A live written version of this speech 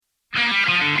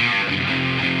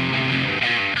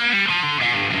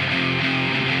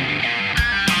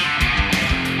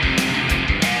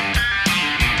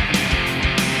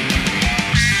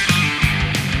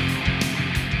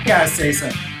gotta say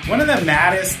something. One of the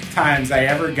maddest times I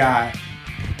ever got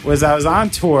was I was on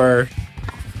tour,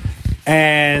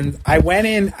 and I went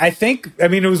in,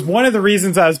 it was one of the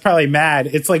reasons I was probably mad.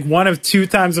 It's like one of 2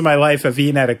 times in my life I've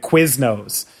eaten at a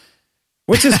Quiznos,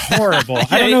 which is horrible.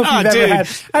 I don't know if you've ever had.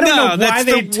 I don't know why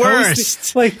they toast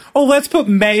it. Like, let's put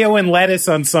mayo and lettuce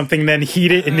on something, then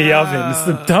heat it in the oven. It's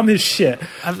the dumbest shit.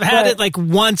 I've had it like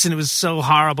once, and it was so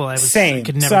horrible. I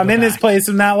could never so I'm go in back. this place,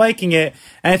 I'm not liking it,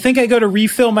 and I think I go to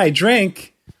refill my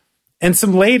drink, and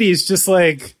some ladies just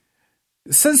like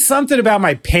says something about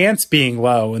my pants being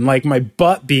low and like my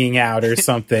butt being out or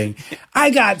something.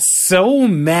 I got so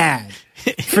mad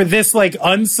for this like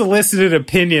unsolicited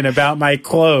opinion about my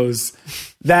clothes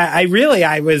that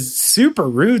I was super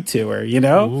rude to her, you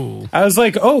know? Ooh. I was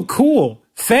like, oh, cool.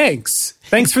 Thanks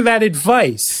for that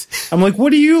advice. I'm like,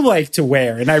 what do you like to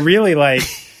wear? And I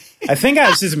think I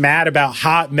was just mad about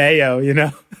hot mayo, you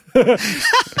know?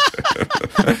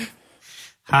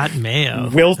 Hot mayo.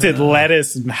 Wilted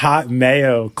lettuce and hot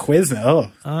mayo.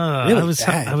 Quiznos. Really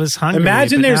bad. I was hungry.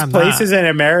 Imagine there's places in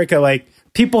America, like,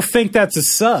 people think that's a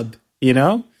sub, you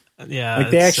know? Yeah. Like,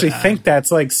 they actually think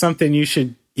that's, like, something you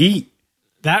should eat.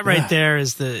 That right there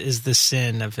is the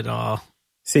sin of it all.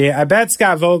 See, I bet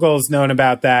Scott Vogel's known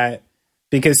about that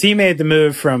because he made the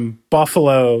move from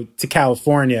Buffalo to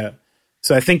California.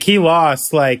 So I think he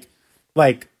lost, like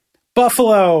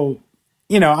Buffalo...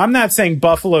 You know, I'm not saying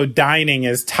Buffalo dining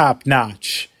is top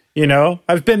notch, you know?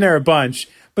 I've been there a bunch.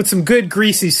 But some good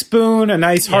greasy spoon, a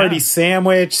nice hearty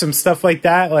sandwich, some stuff like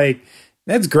that, like,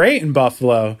 that's great in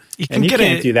Buffalo. You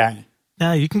can't do that.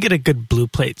 No, you can get a good blue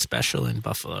plate special in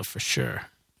Buffalo for sure.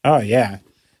 Oh, yeah.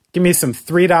 Give me some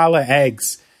 $3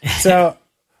 eggs. So,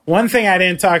 one thing I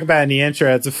didn't talk about in the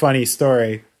intro, it's a funny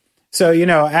story. So, you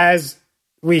know, as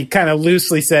we kind of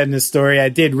loosely said in the story, I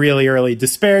did really early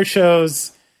Despair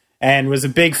shows and was a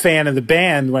big fan of the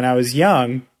band when I was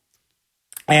young.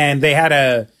 And they had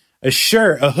a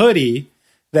shirt, a hoodie,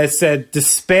 that said,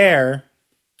 Despair,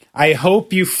 I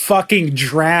hope you fucking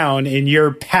drown in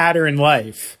your pattern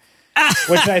life.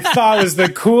 Which I thought was the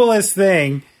coolest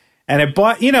thing. And it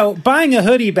buying a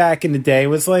hoodie back in the day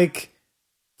was like,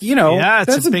 you know,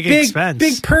 that's a big expense.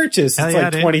 Big purchase. It's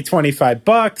like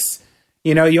 $20-$25.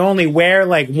 You know, you only wear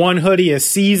like one hoodie a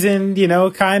season, you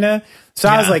know, kind of. So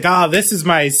I was like, this is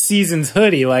my season's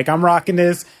hoodie. Like, I'm rocking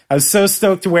this. I was so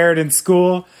stoked to wear it in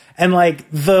school. And like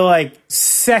the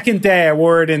second day I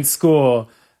wore it in school,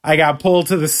 I got pulled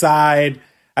to the side.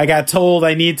 I got told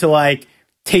I need to like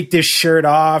take this shirt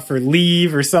off or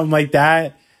leave or something like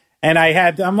that. And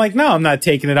I'm like, no, I'm not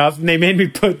taking it off. And they made me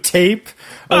put tape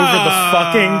over the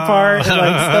fucking part and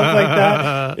like stuff like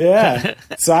that. Yeah.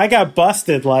 So I got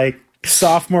busted like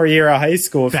sophomore year of high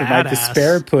school for my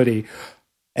Despair hoodie.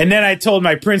 And then I told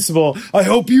my principal, I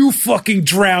hope you fucking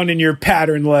drown in your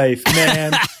pattern life,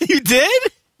 man. You did?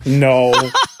 No,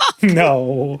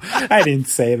 I didn't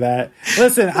say that.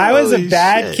 Listen, I was a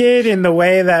bad kid in the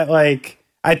way that, like,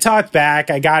 I talked back,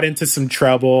 I got into some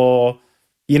trouble,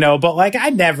 you know, but, like, I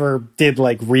never did,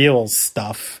 like, real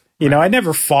stuff. You know, I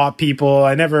never fought people.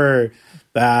 I never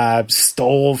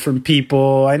stole from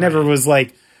people. I never was,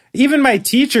 like, even my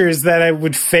teachers that I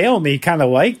would fail me kind of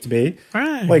liked me.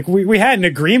 Right. Like, we had an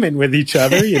agreement with each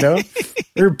other, you know.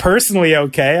 We were personally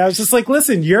okay. I was just like,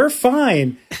 listen, you're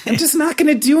fine. I'm just not going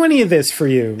to do any of this for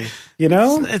you, you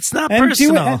know. It's not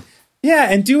personal.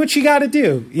 And do what you got to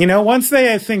do. You know, once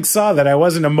they, I think, saw that I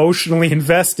wasn't emotionally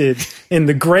invested in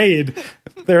the grade,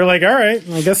 they were like, all right,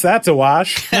 I guess that's a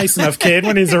wash. Nice enough kid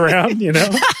when he's around, you know.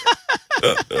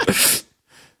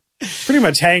 Pretty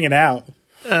much hanging out.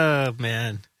 Oh,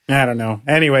 man. I don't know.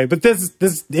 Anyway, but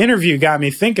this interview got me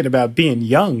thinking about being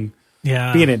young,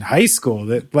 being in high school.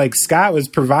 That like Scott was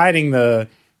providing the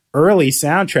early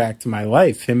soundtrack to my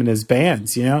life, him and his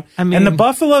bands, you know? I mean, and the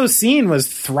Buffalo scene was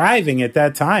thriving at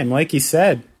that time, like you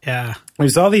said. Yeah.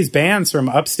 There's all these bands from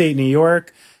upstate New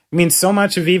York. I mean, so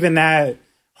much of even that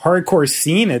hardcore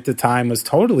scene at the time was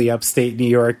totally upstate New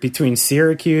York between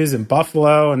Syracuse and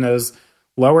Buffalo and those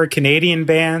lower Canadian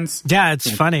bands. Yeah,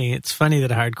 it's funny. It's funny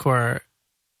that hardcore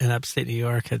in upstate New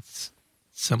York, it's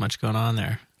so much going on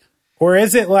there. Or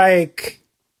is it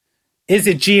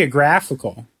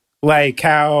geographical? Like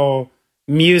how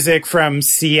music from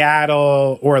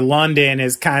Seattle or London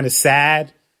is kind of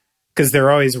sad because they're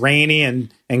always rainy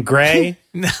and gray?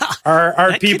 No,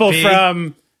 are people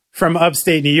from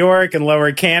upstate New York and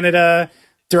lower Canada,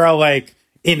 they're all like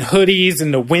in hoodies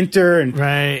in the winter and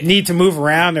need to move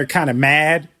around. They're kind of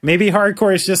mad. Maybe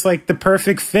hardcore is just like the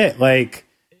perfect fit, like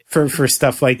for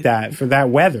stuff like that, for that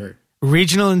weather.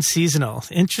 Regional and seasonal.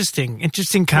 Interesting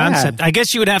concept. Yeah. I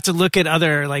guess you would have to look at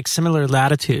other like similar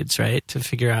latitudes, right? To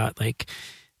figure out like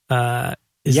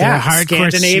Is there a hardcore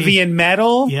Scandinavian scene?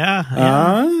 metal. Yeah.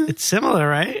 It's similar,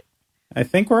 right? I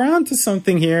think we're on to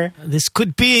something here. This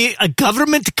could be a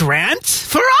government grant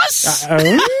for us.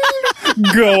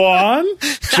 Go on.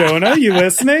 Jonah, you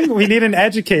listening? We need an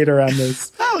educator on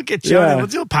this. I'll get Jonah. Yeah. We'll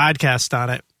do a podcast on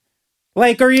it.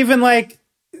 Like, or even like,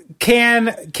 can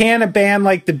a band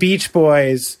like the Beach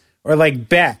Boys or like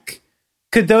Beck,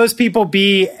 could those people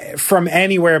be from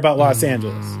anywhere but Los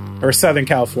Angeles or Southern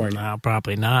California? No,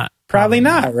 probably not. Probably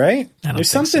not, right? There's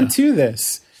something to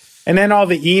this. And then all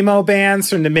the emo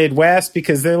bands from the Midwest,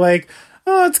 because they're like,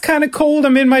 oh, it's kind of cold.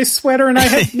 I'm in my sweater and I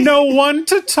have no one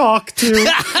to talk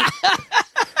to.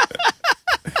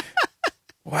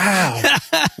 Wow.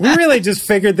 We really just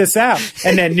figured this out.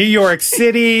 And then New York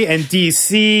City and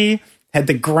DC had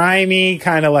the grimy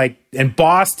kind of like, and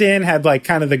Boston had like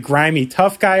kind of the grimy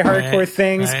tough guy hardcore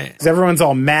things. Because everyone's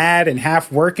all mad and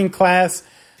half working class.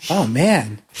 Oh,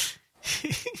 man.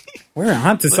 We're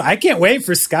on to I can't wait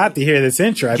for Scott to hear this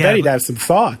intro. I bet he'd have some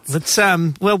thoughts. Let's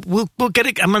we'll get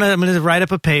it. I'm gonna write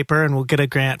up a paper and we'll get a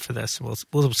grant for this.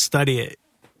 We'll study it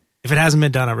if it hasn't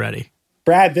been done already.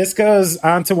 Brad, this goes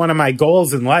on to one of my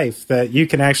goals in life that you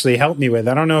can actually help me with.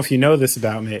 I don't know if you know this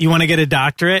about me. You want to get a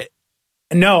doctorate?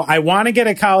 No, I want to get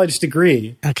a college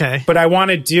degree. Okay. But I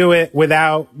want to do it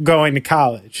without going to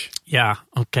college. Yeah,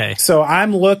 okay. So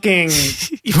I'm looking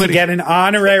to get an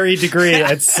honorary degree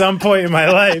at some point in my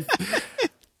life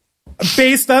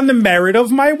based on the merit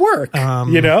of my work,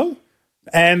 you know?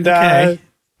 And it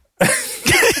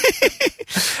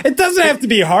doesn't have to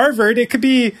be Harvard. It could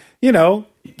be, you know,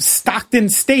 Stockton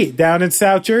State down in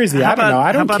South Jersey. I don't know.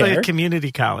 I don't care. How about a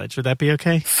community college? Would that be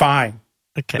okay? Fine.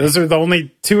 Okay. Those are the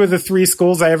only 2 of the 3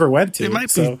 schools I ever went to. There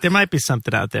might be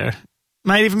something out there.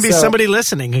 Might even be somebody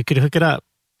listening who could hook it up.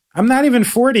 I'm not even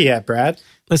 40 yet, Brad.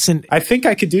 Listen, I think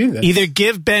I could do this. Either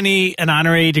give Benny an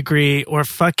honorary degree or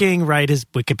fucking write his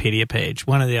Wikipedia page.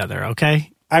 One or the other,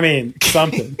 okay? I mean,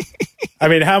 something. I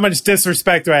mean, how much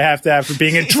disrespect do I have to have for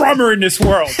being a drummer in this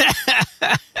world?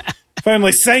 If I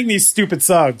only sang these stupid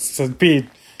songs,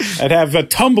 I'd have a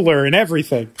Tumblr and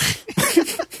everything.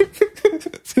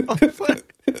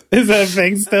 Is that a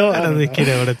thing still? I don't think you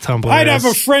know what a Tumblr is. I'd have a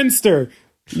Friendster.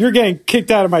 You're getting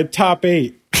kicked out of my top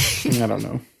 8. I don't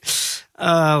know.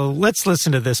 Let's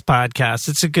listen to this podcast.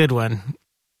 It's a good one.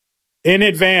 In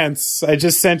advance, I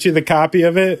just sent you the copy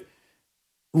of it.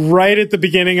 Right at the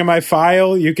beginning of my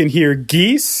file, you can hear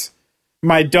geese,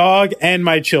 my dog, and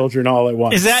my children all at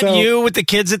once. Is that you with the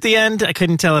kids at the end? I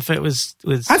couldn't tell if it was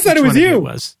I thought it was you.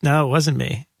 No, it wasn't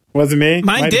me. Was it me?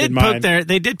 They did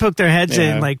poke their heads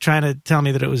in, like trying to tell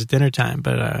me that it was dinner time.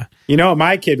 But you know what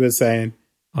my kid was saying?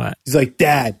 What? He's like,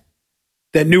 Dad,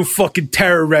 that new fucking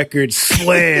Terror record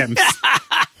slams.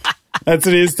 That's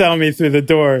what he was telling me through the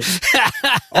door.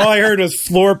 All I heard was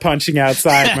floor punching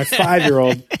outside. My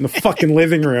 5-year-old in the fucking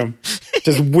living room,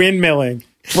 just windmilling,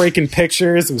 breaking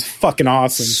pictures. It was fucking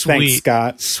awesome. Sweet. Thanks,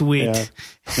 Scott. Sweet. Yeah.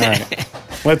 All right,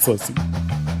 let's listen. It's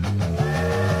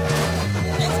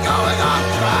going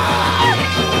on dry.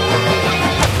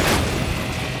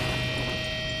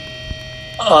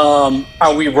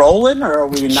 Are we rolling or are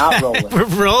we not rolling? We're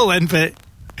rolling, but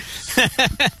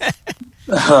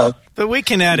but we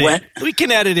can edit. We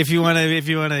can edit if you want to. If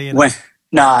you want to, you know.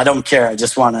 No, I don't care. I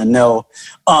just want to know.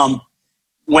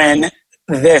 When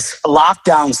this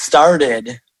lockdown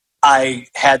started, I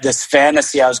had this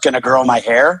fantasy I was going to grow my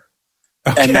hair,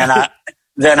 and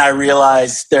then I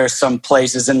realized there's some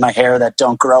places in my hair that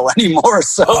don't grow anymore.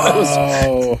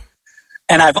 So,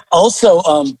 and I've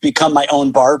also become my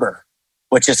own barber,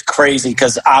 which is crazy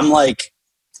because I'm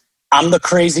the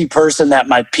crazy person that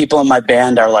my people in my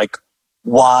band are like,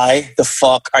 why the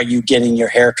fuck are you getting your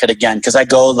hair cut again? Because I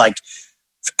go like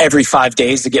every 5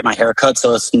 days to get my hair cut,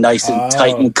 so it's nice and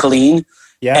tight and clean.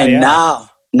 Now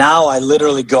I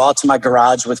literally go out to my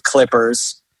garage with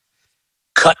clippers,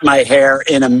 cut my hair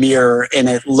in a mirror, and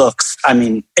it looks, I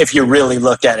mean, if you really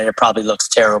look at it, it probably looks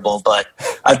terrible, but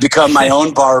I've become my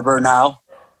own barber now.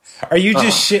 Are you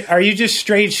just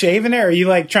straight shaving it, or are you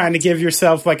like trying to give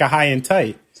yourself like a high and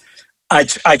tight? I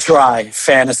try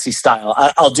fantasy style.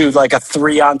 I'll do like a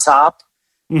 3 on top,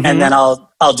 and then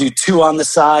I'll do 2 on the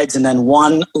sides, and then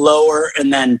 1 lower,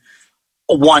 and then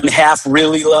 1 half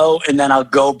really low, and then I'll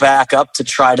go back up to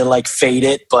try to like fade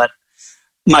it. But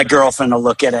my girlfriend will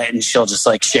look at it and she'll just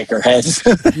like shake her head.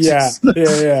 Yeah.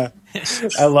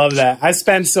 I love that. I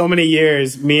spent so many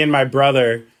years, me and my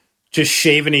brother, just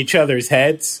shaving each other's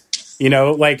heads. You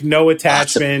know, like no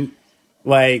attachment,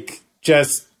 like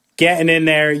just getting in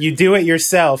there. You do it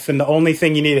yourself, and the only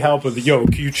thing you need help with,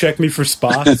 can you check me for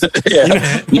spots?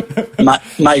 Yeah. my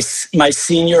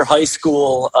senior high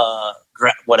school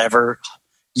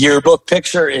yearbook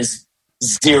picture is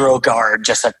zero guard,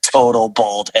 just a total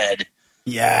bald head.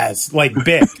 Yes, like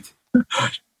bicked.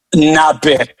 Not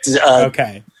bicked.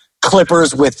 Okay.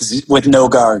 Clippers with no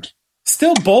guard.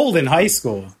 Still bold in high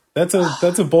school. That's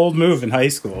a bold move in high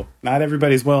school. Not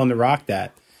everybody's willing to rock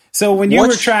that. So when you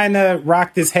were trying to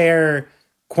rock this hair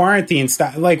quarantine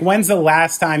style, like when's the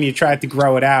last time you tried to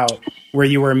grow it out where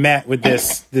you were met with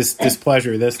this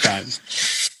displeasure this time?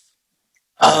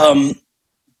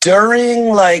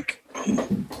 During like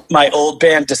my old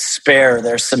band Despair,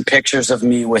 there's some pictures of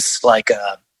me with like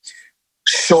a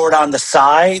short on the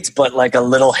sides, but like a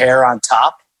little hair on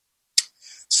top.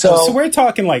 So we're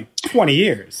talking like 20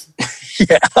 years.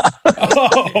 Yeah.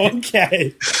 Oh,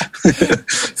 okay.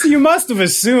 So you must have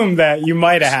assumed that you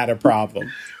might have had a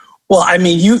problem. Well, I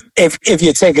mean, if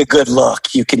you take a good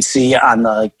look, you can see on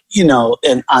the, you know,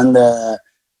 and on the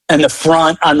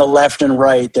front, on the left and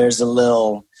right, there's a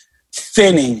little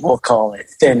thinning, we'll call it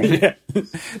thinning.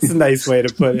 It's a nice way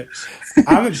to put it.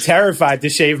 I'm terrified to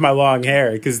shave my long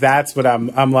hair because that's what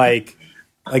I'm like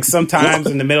sometimes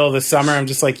in the middle of the summer, I'm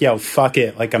just like, yo, fuck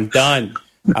it. Like, I'm done.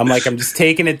 I'm just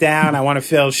taking it down. I want to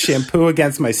feel shampoo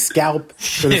against my scalp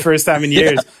for the first time in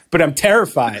years, but I'm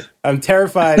terrified. I'm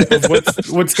terrified of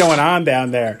what's going on down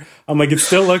there. I'm like, it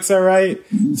still looks all right.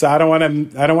 So I don't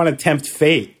want to tempt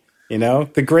fate. You know,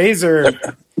 the grays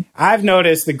I've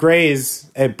noticed the grays,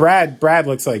 Brad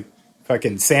looks like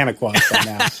fucking Santa Claus by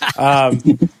now.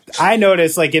 I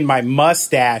notice like in my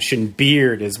mustache and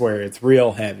beard is where it's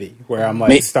real heavy, where I'm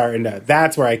like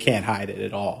that's where I can't hide it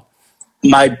at all.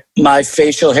 My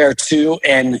facial hair too,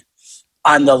 and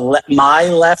on my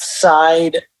left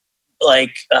side,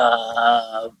 like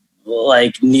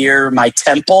near my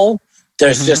temple,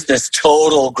 there's just this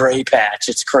total gray patch.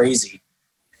 It's crazy.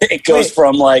 It goes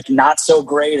from like not so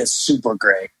gray to super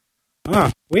gray.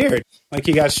 Huh, weird. Like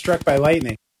you got struck by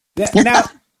lightning. Now,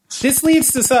 this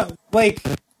leads to some, like,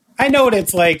 I know what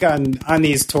it's like on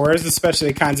these tours, especially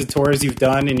the kinds of tours you've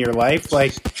done in your life.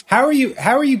 Like, how are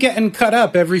you getting cut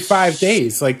up every 5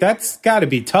 days? Like, that's got to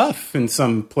be tough in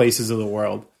some places of the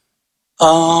world.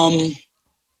 Or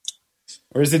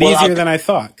is it easier than I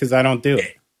thought? Because I don't do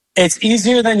it. It's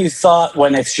easier than you thought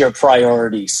when it's your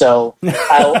priority. So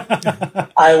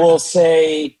I will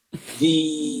say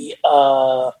the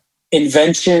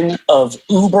invention of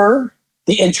Uber,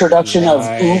 the introduction of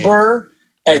Uber,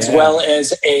 as well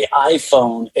as a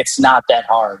iPhone, it's not that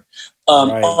hard.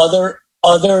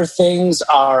 Other things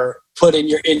are put in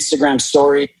your Instagram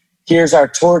story. Here's our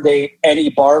tour date. Any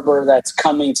barber that's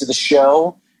coming to the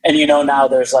show, and you know now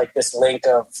there's like this link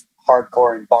of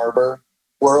hardcore and barber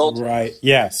world. Right.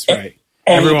 Yes. Right.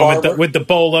 Everyone with the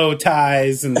bolo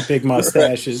ties and the big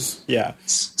mustaches. Right. Yeah.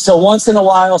 So once in a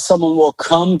while, someone will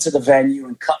come to the venue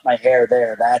and cut my hair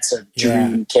there. That's a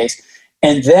dream case.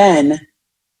 And then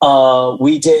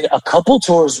we did a couple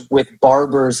tours with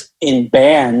barbers in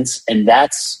bands, and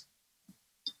that's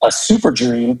a super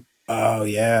dream. Oh,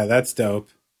 yeah. That's dope.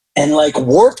 And like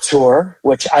Warped Tour,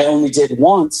 which I only did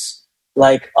once,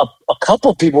 like a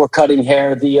couple people were cutting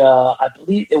hair. I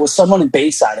believe it was someone in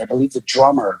Bayside. I believe the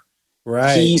drummer.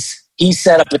 Right. He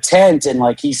set up a tent, and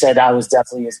like he said, I was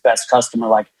definitely his best customer.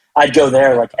 Like I'd go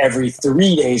there like every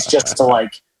 3 days just to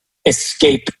like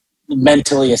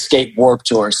mentally escape Warped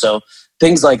Tour. So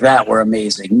things like that were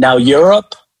amazing. Now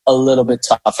Europe, a little bit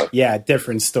tougher. Yeah,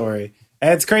 different story.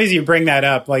 And it's crazy you bring that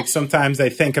up. Like sometimes I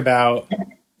think about,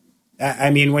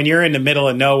 I mean, when you're in the middle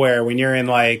of nowhere, when you're in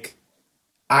like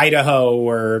Idaho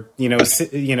or,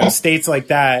 states like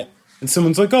that, and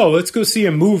someone's like, oh, let's go see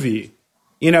a movie.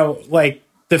 Like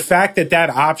the fact that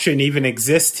option even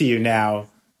exists to you now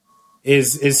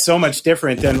is so much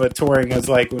different than what touring was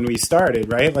like when we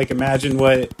started, right? Like imagine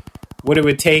what it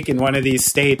would take in one of these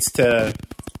states to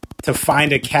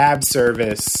find a cab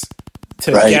service,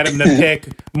 to get them to pick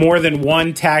more than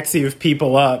one taxi of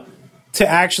people up, to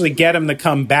actually get them to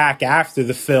come back after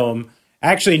the film,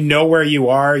 actually know where you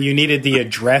are. You needed the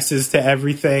addresses to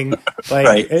everything.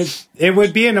 Like it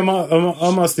would be an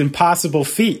almost impossible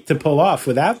feat to pull off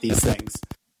without these things.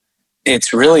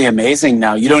 It's really amazing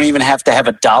now. You don't even have to have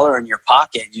 $1 in your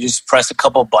pocket. You just press a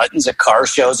couple buttons, a car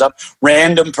shows up,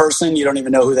 random person, you don't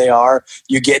even know who they are.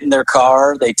 You get in their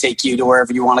car, they take you to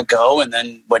wherever you want to go, and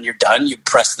then when you're done, you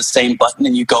press the same button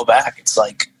and you go back. It's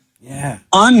like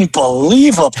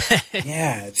unbelievable.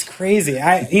 Yeah, it's crazy.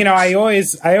 I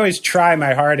always try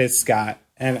my hardest, Scott,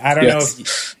 and I don't know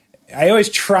if I always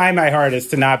try my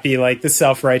hardest to not be like the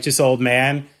self-righteous old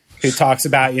man who talks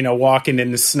about, walking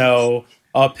in the snow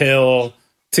uphill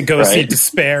to go see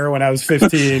Despair when I was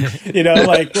 15.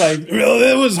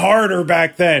 It was harder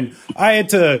back then. I had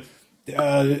to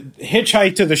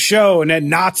hitchhiked to the show, and then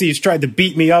Nazis tried to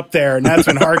beat me up there, and that's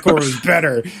when hardcore was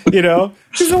better, you know?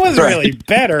 Because it wasn't really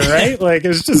better, right? Like, it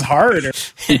was just harder.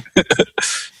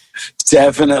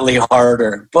 Definitely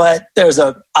harder. But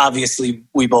obviously,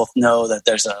 we both know that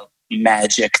there's a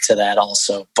magic to that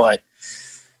also. But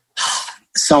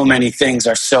so many things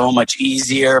are so much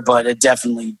easier, but it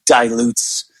definitely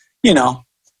dilutes, you know,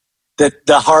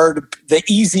 the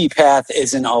easy path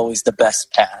isn't always the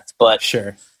best path, but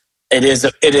sure. It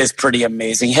is pretty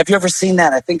amazing. Have you ever seen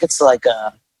that? I think it's like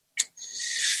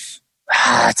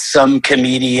some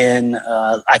comedian,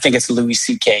 I think it's Louis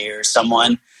C.K. or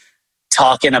someone,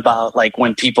 talking about like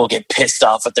when people get pissed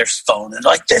off at their phone and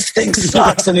like, this thing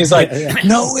sucks. And he's like,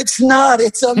 no, it's not.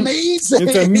 It's amazing.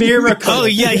 It's a miracle. Oh,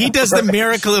 yeah. He does the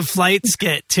Miracle of Flight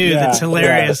skit, too. Yeah, that's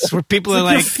hilarious. Where people are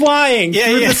like... You're flying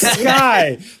through the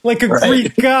sky like a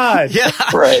Greek god. Yeah.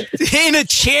 Right. In a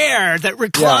chair that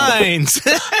reclines.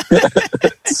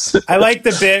 I like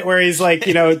the bit where he's like,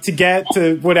 you know, to get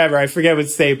to whatever, I forget what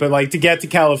state, but like to get to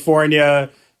California...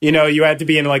 You know, you had to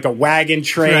be in like a wagon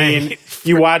train. Right.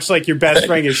 You watch like your best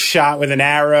friend get shot with an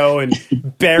arrow and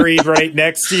buried right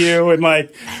next to you.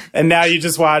 And now you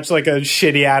just watch like a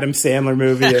shitty Adam Sandler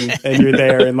movie and you're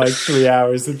there in like 3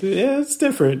 hours. Yeah, it's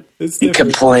different. It's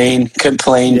different.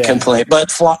 Complain.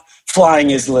 But flying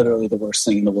is literally the worst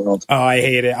thing in the world. Oh, I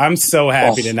hate it. I'm so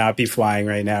happy to not be flying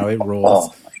right now. It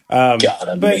rules. Oh, my God,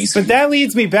 amazing. But that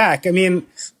leads me back. I mean...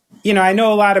 You know, I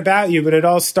know a lot about you, but it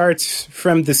all starts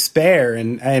from despair.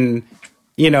 And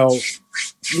you know,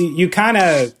 you kind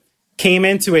of came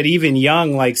into it even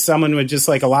young, like someone with just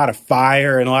like a lot of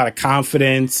fire and a lot of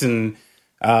confidence and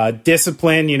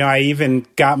discipline. You know, I even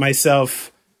got my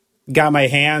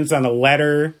hands on a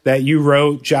letter that you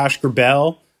wrote, Josh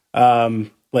Grabell,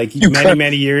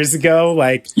 many years ago.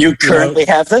 Like you currently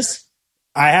have this?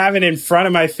 I have it in front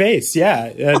of my face, yeah.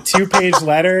 A 2-page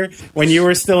letter when you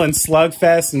were still in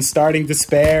Slugfest and starting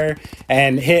Despair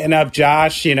and hitting up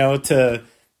Josh, you know, to,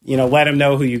 you know, let him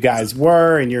know who you guys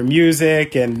were and your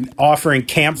music and offering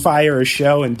Campfire a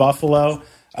show in Buffalo.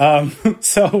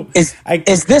 Is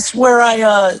this where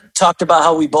I talked about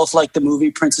how we both like the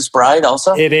movie Princess Bride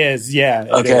also? It is, yeah.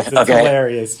 It's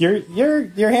hilarious.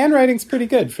 Your handwriting's pretty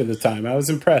good for the time. I was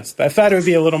impressed. I thought it would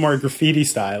be a little more graffiti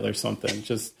style or something,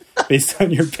 just based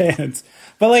on your pants.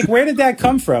 But like, where did that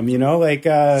come from? You know, like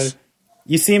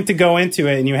you seemed to go into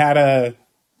it and you had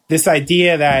this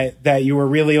idea that you were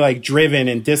really like driven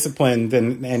and disciplined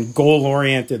and goal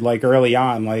oriented like early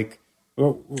on. Like,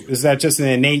 is that just an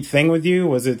innate thing with you?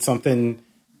 Was it something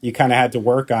you kind of had to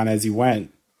work on as you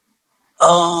went?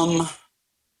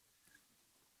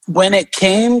 When it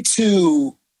came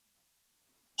to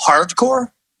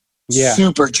hardcore, yeah,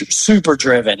 super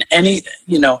driven.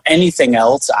 Anything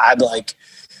else, I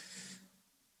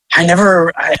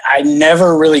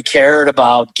never really cared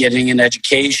about getting an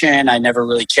education. I never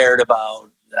really cared about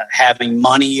having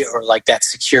money or like that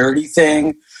security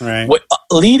thing. Right.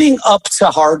 Leading up to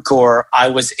hardcore, I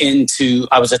was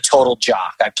a total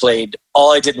jock.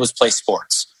 All I did was play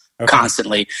sports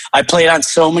constantly. I played on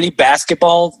so many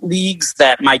basketball leagues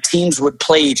that my teams would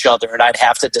play each other and I'd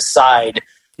have to decide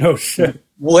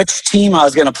which team I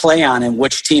was going to play on and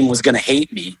which team was going to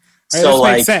hate me. Right, so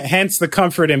makes sense. Hence the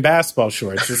comfort in basketball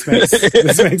shorts. This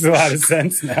makes a lot of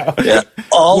sense now. Yeah.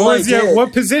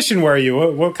 What position were you?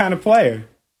 What kind of player?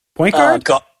 Point guard?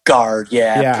 Guard,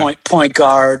 yeah. Point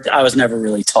guard. I was never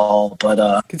really tall, but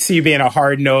I could see you being a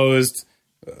hard-nosed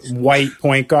white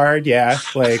point guard. Yeah,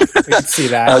 like I could see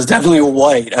that. I was definitely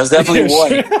white.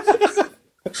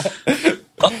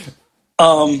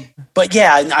 But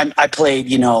yeah, I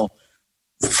played,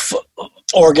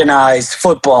 organized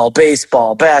football,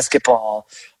 baseball, basketball.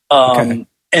 And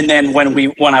then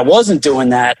when I wasn't doing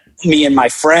that, me and my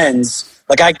friends,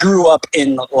 like I grew up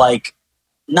in like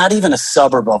not even a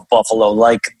suburb of Buffalo,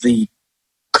 like the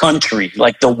country,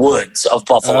 like the woods of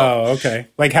Buffalo. Oh, okay.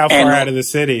 Like how far out of the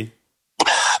city?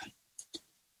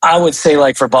 I would say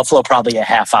like for Buffalo, probably a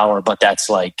half hour, but that's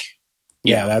like,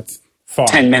 that's far.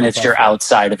 10 minutes you're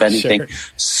outside of anything. Sure.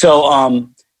 So,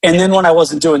 and then when I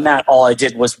wasn't doing that, all I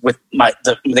did was with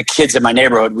the kids in my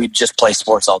neighborhood, we'd just play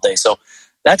sports all day. So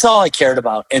that's all I cared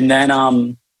about. And then,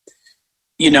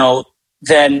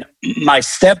 then my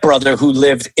stepbrother who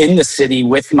lived in the city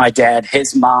with my dad,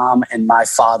 his mom and my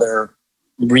father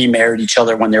remarried each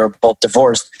other when they were both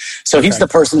divorced. So he's the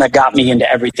person that got me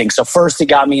into everything. So first he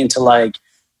got me into like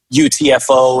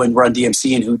UTFO and Run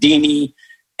DMC and Houdini.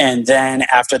 And then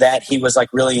after that, he was like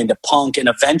really into punk. And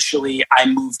eventually I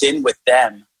moved in with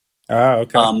them. Oh,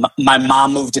 okay. My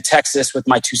mom moved to Texas with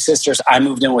my two sisters. I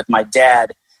moved in with my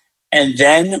dad. And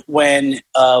then when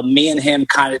me and him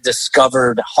kind of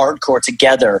discovered hardcore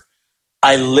together,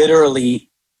 I literally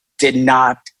did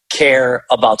not care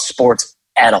about sports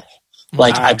at all.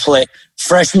 Like I played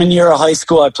freshman year of high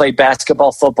school, I played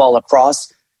basketball, football,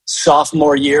 lacrosse.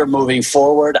 Sophomore year, moving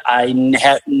forward, I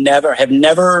have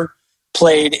never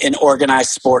played an organized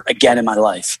sport again in my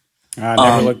life. I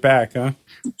never look back, huh?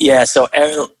 Yeah, so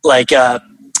like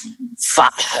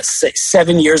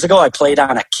 7 years ago, I played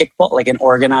on a kickball, like an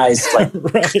organized like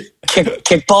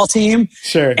kickball team.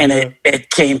 Sure. And it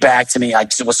came back to me. I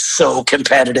just was so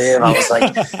competitive. I was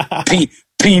like,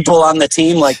 people on the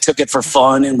team like took it for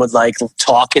fun and would like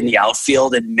talk in the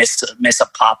outfield and miss a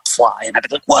pop fly, and I'd be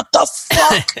like, "What the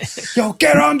fuck? Yo,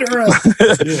 get under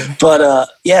it!" But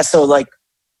so like,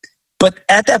 but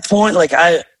at that point, like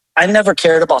I never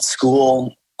cared about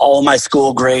school. All my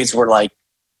school grades were like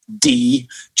D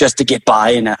just to get by,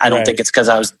 and I don't think it's because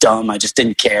I was dumb. I just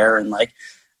didn't care, and like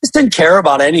just didn't care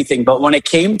about anything. But when it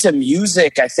came to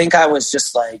music, I think I was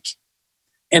just like,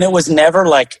 and it was never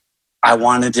like I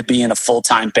wanted to be in a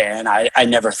full-time band. I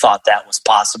never thought that was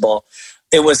possible.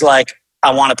 It was like,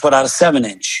 I want to put out a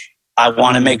 7-inch. I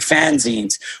want to make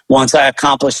fanzines. Once I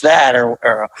accomplish that,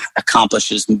 or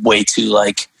accomplish is way too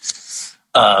like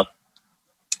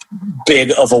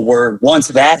big of a word. Once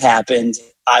that happened,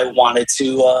 I wanted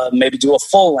to maybe do a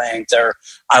full length, or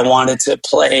I wanted to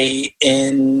play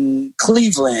in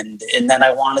Cleveland, and then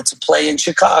I wanted to play in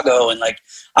Chicago. And like,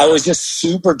 I was just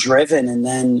super driven. And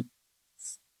then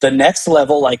the next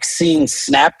level, like seeing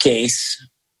Snapcase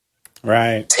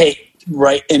take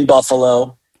right in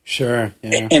Buffalo. Sure.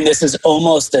 Yeah. And this is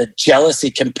almost a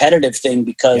jealousy competitive thing,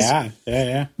 because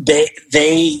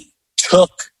they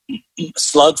took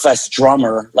Slugfest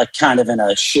drummer, like kind of in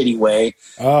a shitty way.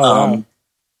 I'll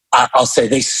say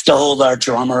they stole our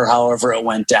drummer, however it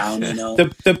went down, you know.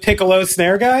 The piccolo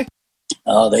snare guy?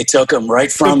 Oh, they took him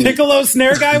right from the piccolo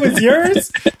snare guy was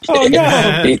yours? Oh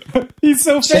no, he's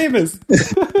so famous.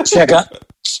 check out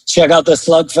the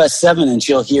Slugfest 7-inch.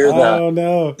 You'll hear the. Oh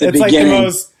no, it's beginning.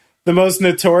 Like the most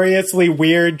notoriously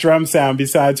weird drum sound,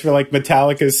 besides for like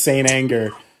Metallica's Saint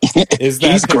Anger. Is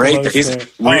that he's great. He's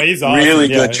awesome. Really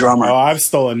good drummer. Oh, I've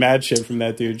stolen mad shit from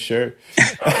that dude. Sure.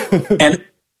 And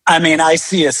I mean, I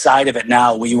see a side of it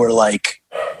now. We were like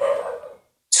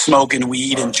smoking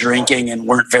weed and drinking and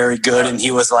weren't very good, and he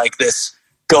was like this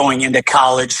going into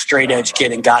college straight edge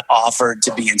kid and got offered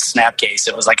to be in Snapcase.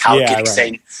 It was like, how could he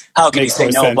say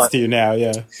no? Sense to you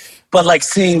now, but like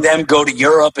seeing them go to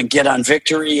Europe and get on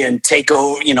Victory and take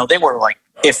over, you know, they were like,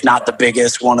 if not the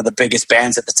biggest, one of the biggest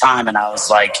bands at the time. And I was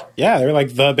like, yeah, they were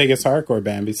like the biggest hardcore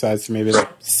band besides maybe like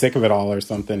Sick of It All or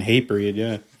something,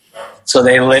 Hatebreed. So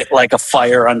they lit like a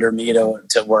fire under me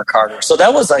to work harder. So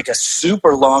that was like a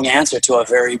super long answer to a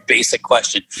very basic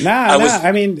question.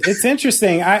 I mean, it's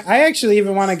interesting. I actually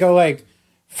even want to go like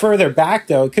further back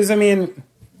though, because I mean,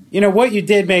 you know, what you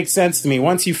did makes sense to me.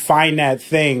 Once you find that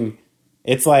thing,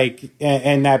 it's like,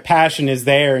 and that passion is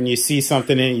there, and you see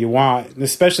something in it you want, and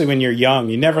especially when you're young,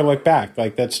 you never look back.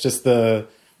 Like that's just the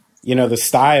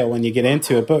style when you get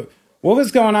into it. But what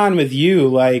was going on with you?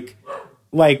 Like,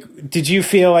 did you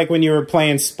feel like when you were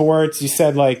playing sports, you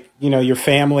said like, you know, your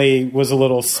family was a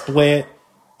little split.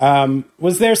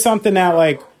 Was there something that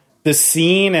like the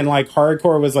scene and like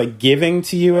hardcore was like giving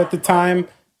to you at the time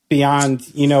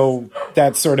beyond, you know,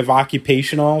 that sort of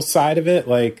occupational side of it?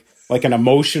 Like an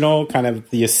emotional kind of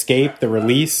the escape, the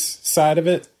release side of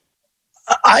it?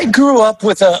 I grew up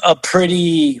with a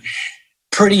pretty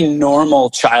normal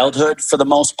childhood for the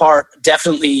most part.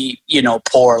 Definitely, you know,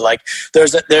 poor. Like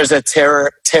there's a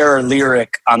terror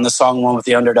lyric on the song One with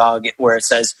the Underdog where it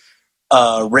says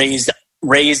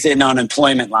raised in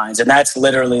unemployment lines. And that's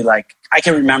literally like, I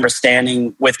can remember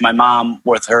standing with my mom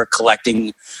with her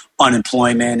collecting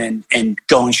unemployment and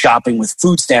going shopping with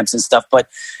food stamps and stuff. But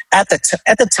at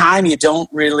the time, you don't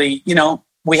really, you know,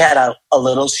 we had a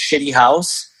little shitty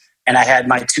house, and I had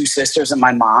my two sisters and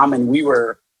my mom, and we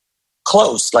were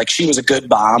close. Like she was a good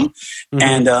mom. Mm-hmm.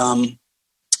 And,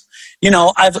 you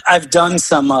know, I've done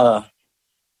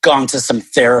gone to some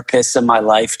therapists in my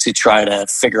life to try to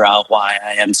figure out why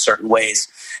I am certain ways.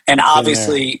 And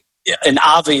obviously an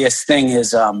obvious thing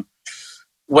is,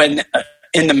 when,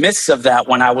 in the midst of that,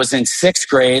 when I was in 6th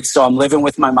grade, so I'm living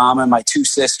with my mom and my two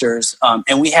sisters,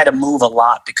 and we had to move a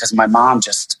lot because my mom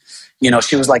just, you know,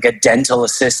 she was like a dental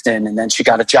assistant, and then she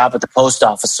got a job at the post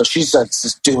office. So she's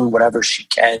just doing whatever she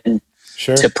can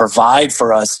to provide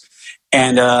for us.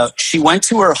 And she went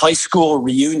to her high school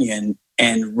reunion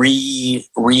and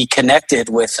reconnected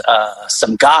with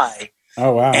some guy.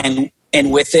 Oh, wow.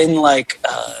 And within like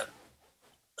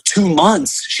 2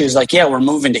 months, she was like, yeah, we're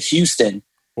moving to Houston.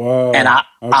 Whoa. And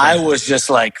Okay. I was just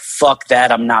like, fuck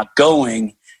that, I'm not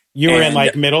going. You were in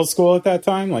like middle school at that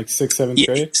time, like 6th, 7th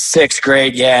grade? 6th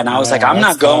grade, yeah. And I was like, I'm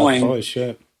not going. Holy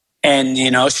shit. And, you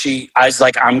know, I was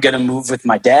like, I'm going to move with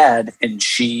my dad. And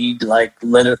she like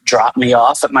dropped me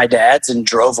off at my dad's and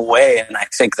drove away. And I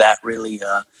think that really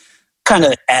kind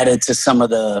of added to some of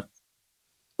the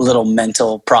little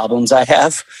mental problems I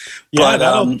have. Yeah,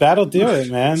 but, that'll do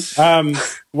it, man.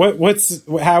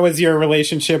 How was your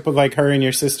relationship with like her and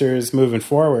your sisters moving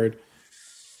forward?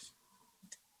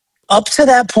 Up to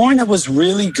that point, it was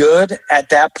really good. At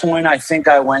that point, I think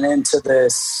I went into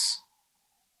this,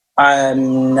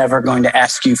 I'm never going to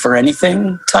ask you for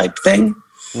anything type thing.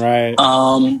 Right.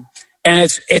 And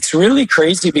it's really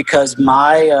crazy because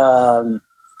my,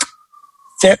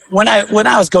 when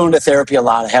I was going to therapy a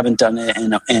lot, I haven't done it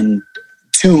in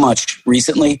too much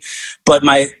recently, but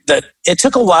it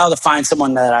took a while to find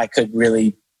someone that I could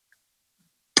really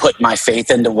put my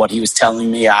faith into what he was telling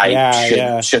me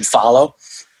I should follow.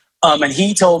 And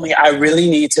he told me I really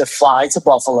need to fly to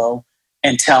Buffalo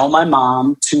and tell my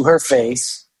mom to her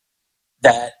face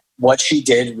that what she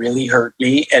did really hurt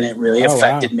me and it really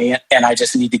affected me. And I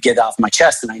just need to get it off my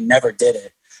chest. And I never did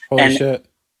it. Holy shit.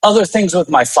 Other things with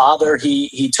my father,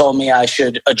 he told me I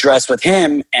should address with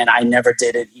him, and I never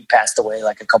did it. He passed away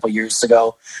like a couple years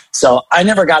ago. So I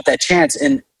never got that chance.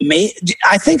 And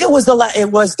I think it was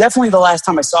definitely the last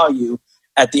time I saw you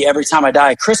at the Every Time I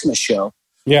Die Christmas show.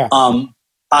 Yeah.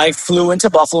 I flew into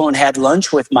Buffalo and had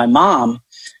lunch with my mom.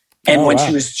 And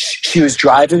she was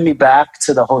driving me back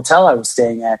to the hotel I was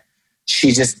staying at,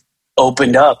 she just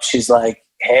opened up. She's like,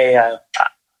 hey,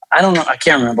 I don't know. I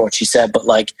can't remember what she said, but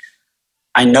like,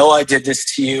 I know I did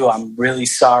this to you. I'm really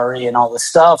sorry and all this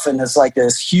stuff. And it's like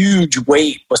this huge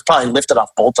weight was probably lifted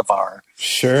off both of our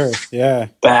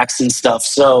backs and stuff.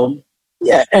 So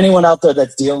yeah, anyone out there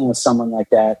that's dealing with someone like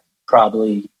that,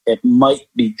 probably it might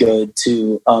be good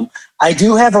to, I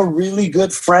do have a really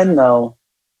good friend though.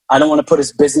 I don't want to put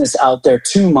his business out there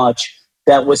too much.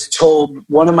 That was told,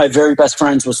 one of my very best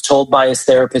friends was told by his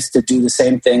therapist to do the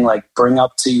same thing, like bring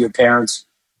up to your parents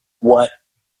what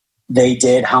they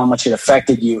did, how much it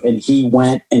affected you. And he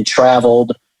went and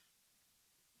traveled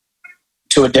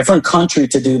to a different country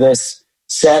to do this,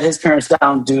 sat his parents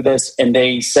down, do this. And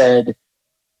they said,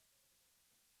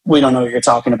 we don't know what you're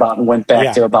talking about, and went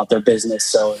back to about their business.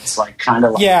 So it's like kind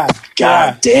of like,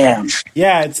 God damn.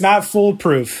 Yeah, it's not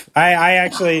foolproof. I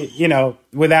actually,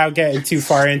 without getting too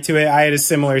far into it, I had a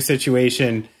similar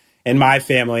situation in my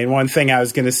family. And one thing I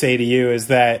was going to say to you is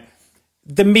that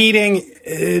the meeting,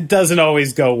 it doesn't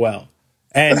always go well.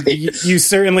 And you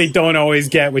certainly don't always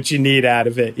get what you need out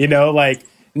of it. Like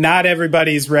not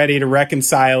everybody's ready to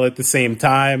reconcile at the same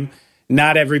time.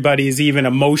 Not everybody's even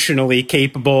emotionally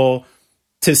capable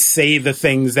to say the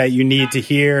things that you need to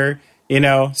hear,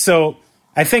 So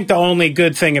I think the only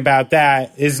good thing about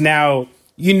that is now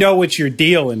you know what you're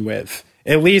dealing with.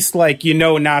 At least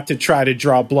not to try to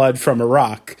draw blood from a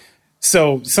rock.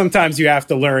 So sometimes you have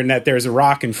to learn that there's a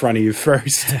rock in front of you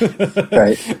first.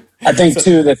 Right. I think,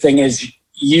 too, the thing is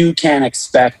you can't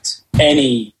expect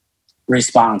any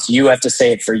response. You have to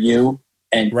say it for you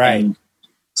and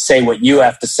say what you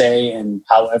have to say. And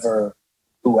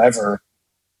whoever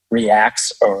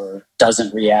reacts or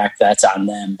doesn't react, that's on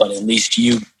them. But at least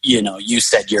you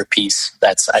said your piece.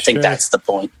 I think that's the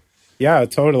point. Yeah,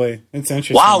 totally. It's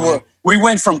interesting. Wow, we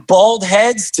went from bald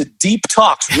heads to deep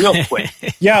talks real quick.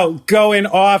 Yo, going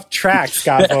off track,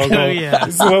 Scott Vogel. Oh, yeah.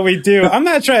 This is what we do. I'm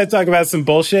not trying to talk about some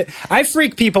bullshit. I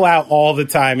freak people out all the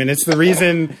time, and it's the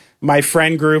reason my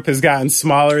friend group has gotten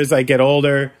smaller as I get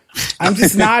older. I'm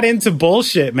just not into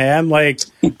bullshit, man. Like,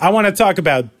 I want to talk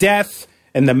about death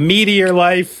and the meteor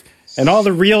life and all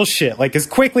the real shit, like as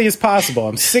quickly as possible.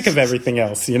 I'm sick of everything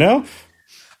else,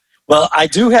 Well, I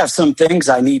do have some things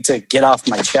I need to get off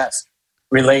my chest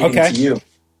relating to you.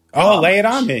 Oh, lay it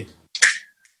on me.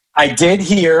 I did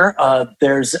hear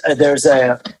there's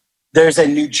a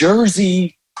New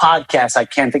Jersey podcast. I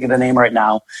can't think of the name right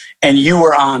now. And you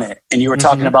were on it, and you were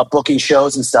talking about booking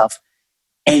shows and stuff.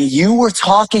 And you were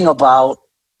talking about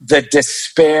the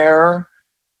Despair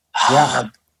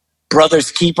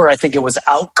Brothers Keeper. I think it was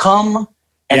Outcome,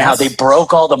 and how they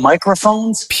broke all the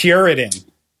microphones. Puritan.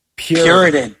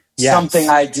 Yes. Something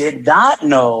I did not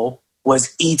know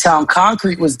was E-Town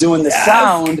Concrete was doing the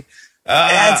sound.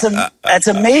 That's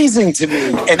amazing to me.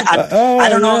 And I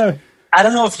don't know. I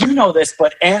don't know if you know this,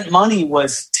 but Ant Money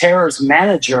was Terror's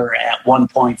manager at one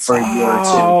point for a year or two.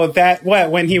 Oh,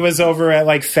 when he was over at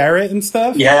like Ferret and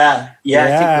stuff? Yeah.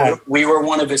 I think we were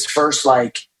one of his first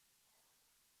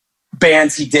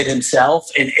bands he did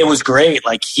himself, and it was great.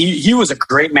 Like he was a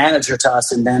great manager to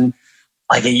us. And then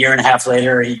like a year and a half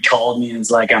later, he called me and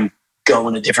was like, I'm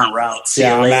going a different route. See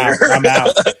you later. I'm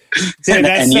out. Dude,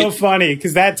 that's so funny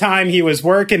because that time he was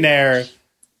working there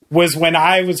was when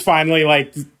I was finally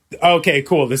like, okay,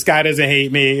 cool. This guy doesn't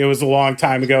hate me. It was a long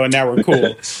time ago and now we're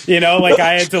cool. Like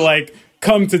I had to like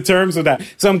come to terms with that.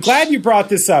 So I'm glad you brought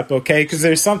this up, okay? Because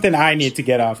there's something I need to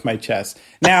get off my chest.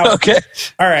 Now, okay.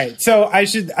 All right. So I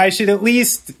should at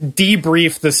least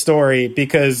debrief the story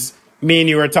because me and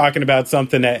you were talking about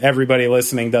something that everybody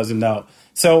listening doesn't know.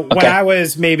 So when I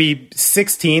was maybe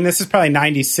 16, this is probably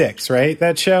 96, right?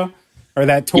 That show or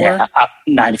that tour? Yeah,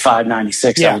 95,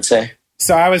 96, I would say.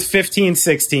 So I was 15,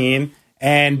 16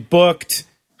 and booked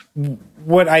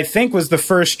what I think was the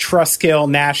first Trustkill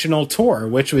national tour,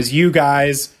 which was you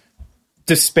guys,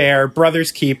 Despair,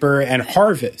 Brothers Keeper, and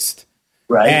Harvest.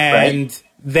 Right. And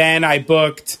then I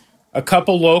booked a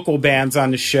couple local bands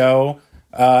on the show,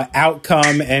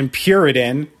 Outcome and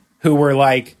Puritan, who were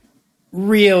like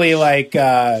really like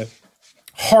hardcore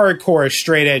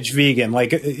straight edge vegan,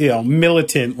 like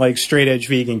militant like straight edge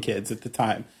vegan kids at the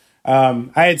time. I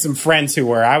had some friends who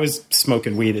were. I was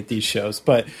smoking weed at these shows,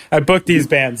 but I booked these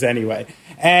bands anyway.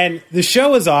 And the show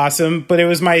was awesome, but it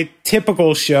was my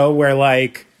typical show where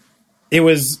like it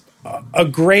was a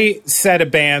great set of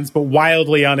bands, but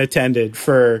wildly unattended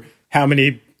for how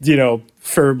many,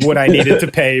 for what I needed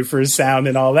to pay for sound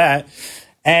and all that.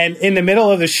 And in the middle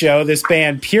of the show, this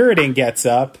band Puritan gets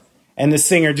up and the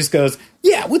singer just goes,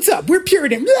 "Yeah, what's up? We're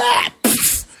Puritan."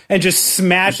 And just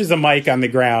smashes a mic on the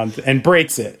ground and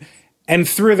breaks it. And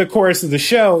through the course of the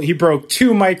show, he broke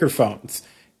 2 microphones.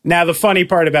 Now, the funny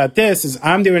part about this is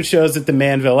I'm doing shows at the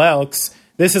Manville Elks.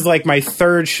 This is like my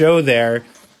 3rd show there.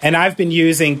 And I've been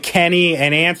using Kenny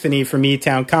and Anthony from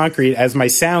E-Town Concrete as my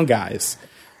sound guys.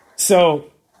 So,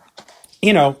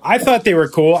 I thought they were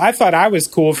cool. I thought I was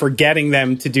cool for getting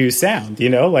them to do sound,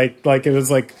 like it was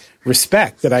like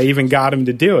respect that I even got them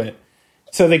to do it.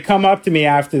 So they come up to me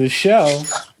after the show.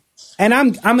 And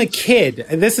I'm a kid.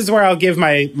 This is where I'll give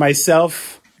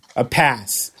myself a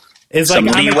pass. It's like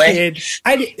I'm a kid.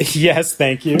 Yes,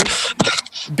 thank you.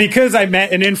 Because I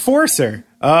met an enforcer.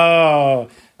 Oh,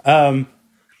 and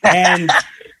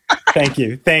thank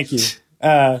you.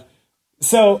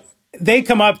 So they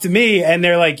come up to me and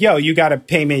they're like, "Yo, you got to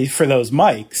pay me for those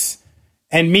mics."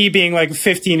 And me being like a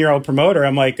 15-year-old promoter,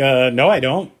 I'm like, "No, I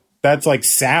don't. That's like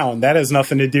sound. That has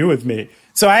nothing to do with me."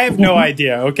 So I have no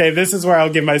idea. Okay, this is where I'll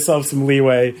give myself some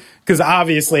leeway because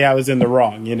obviously I was in the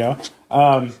wrong,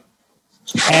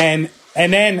 And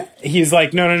then he's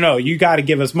like, no, you got to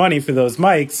give us money for those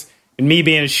mics. And me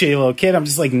being a shitty little kid, I'm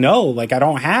just like, no, like I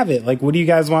don't have it. Like, what do you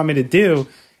guys want me to do?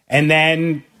 And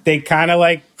then they kind of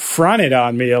like fronted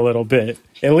on me a little bit,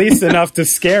 at least enough to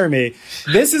scare me.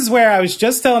 This is where I was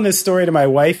just telling this story to my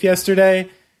wife yesterday.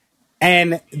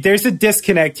 And there's a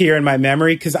disconnect here in my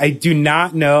memory because I do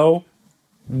not know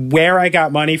where I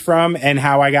got money from and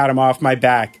how I got them off my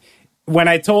back. When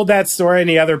I told that story in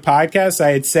the other podcast,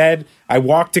 I had said I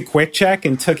walked to Quick Check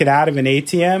and took it out of an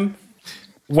ATM.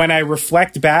 When I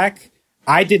reflect back,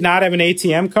 I did not have an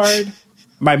ATM card.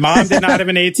 My mom did not have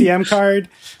an ATM card.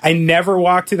 I never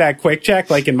walked to that Quick Check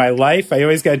like in my life. I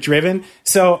always got driven.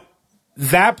 So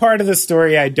that part of the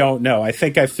story, I don't know. I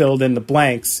think I filled in the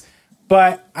blanks.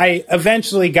 But I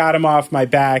eventually got him off my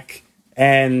back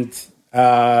and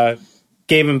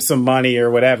gave him some money or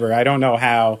whatever. I don't know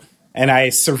how. And I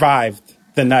survived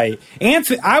the night.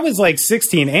 I was like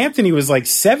 16. Anthony was like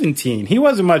 17. He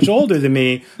wasn't much older than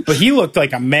me, but he looked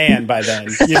like a man by then,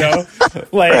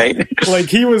 Like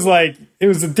he was like, it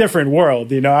was a different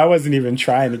world, I wasn't even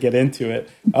trying to get into it.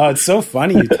 Oh, it's so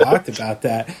funny you talked about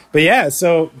that. But yeah,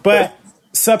 but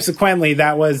subsequently,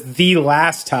 that was the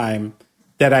last time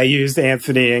that I used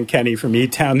Anthony and Kenny from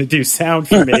E-Town to do sound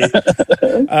for me.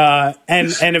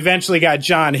 And eventually got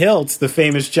John Hiltz, the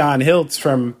famous John Hiltz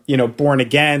from, Born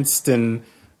Against, and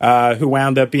who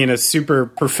wound up being a super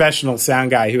professional sound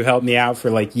guy who helped me out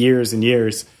for like years and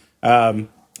years.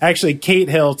 Actually, Kate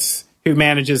Hiltz, who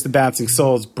manages the Bouncing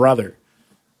Souls' brother,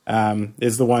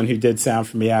 is the one who did sound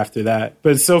for me after that.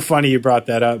 But it's so funny you brought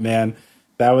that up, man.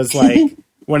 That was like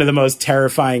one of the most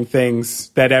terrifying things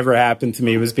that ever happened to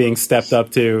me was being stepped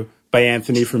up to by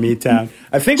Anthony from E-Town.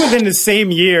 I think within the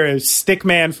same year,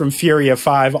 Stickman from Furia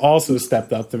 5 also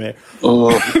stepped up to me.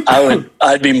 Oh,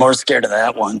 I'd be more scared of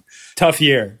that one. Tough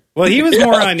year. Well, he was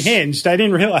more unhinged. I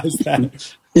didn't realize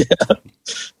that. Yeah.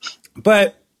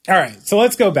 But all right, so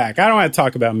let's go back. I don't want to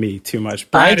talk about me too much.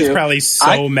 Brad is probably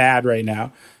so mad right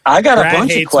now. I got Brad a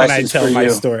bunch of questions when I tell my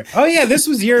you. story. Oh yeah, this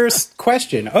was your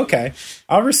question. Okay,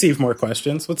 I'll receive more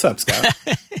questions. What's up, Scott?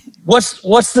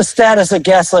 What's the status of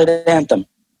Gaslight Anthem?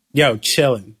 Yo,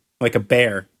 chilling like a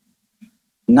bear.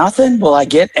 Nothing? Will I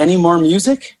get any more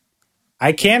music?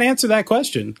 I can't answer that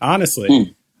question,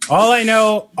 honestly. All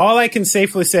I can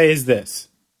safely say is this.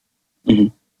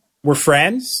 We're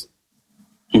friends.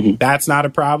 That's not a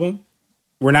problem.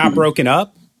 We're not broken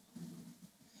up.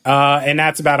 And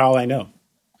that's about all I know.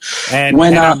 And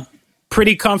I'm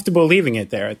pretty comfortable leaving it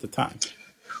there at the time.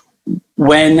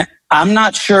 When I'm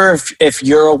not sure if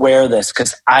you're aware of this,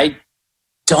 because I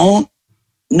don't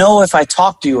know if I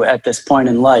talked to you at this point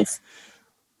in life.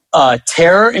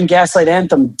 Terror and Gaslight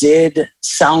Anthem did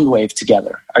Soundwave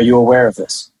together. Are you aware of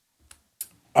this?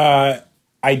 I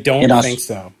don't think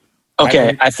so.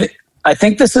 Okay, I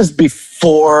think this is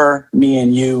before me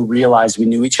and you realized we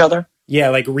knew each other. Yeah,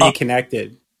 like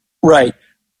reconnected. Right.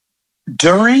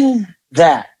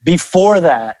 Before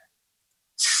that,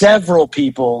 several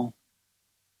people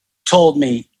told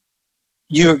me,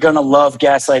 you're going to love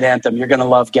Gaslight Anthem. You're going to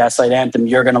love Gaslight Anthem.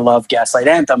 You're going to love Gaslight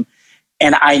Anthem.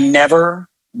 And I never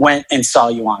went and saw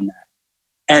you on that.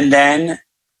 And then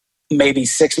maybe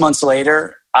 6 months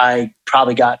later, I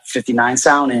probably got 59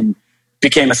 Sound and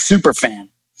became a super fan.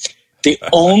 The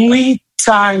only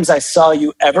times I saw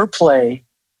you ever play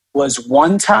was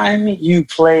one time you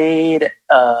played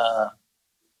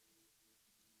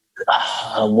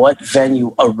what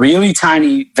venue? A really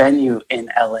tiny venue in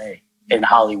LA, in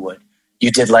Hollywood.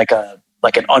 You did like an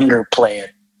underplay, a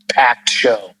packed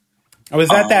show. Oh, was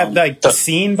that the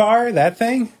Scene Bar, that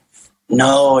thing?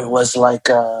 No, it was like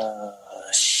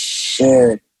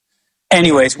shit.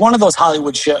 Anyways, one of those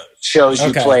Hollywood shows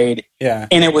you played,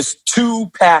 and it was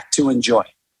too packed to enjoy.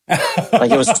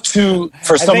 Like it was too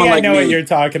for someone like me. I know what you're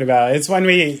talking about. It's when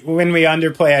we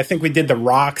underplay. I think we did the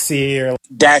Roxy, or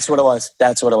that's what it was.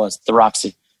 The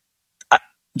Roxy.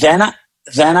 Then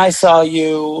I saw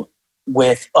you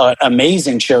with an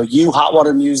amazing show. You, Hot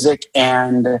Water Music,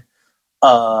 and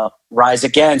Rise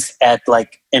Against at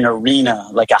like an arena,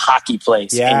 like a hockey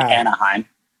place in Anaheim.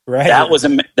 Right. That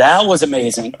was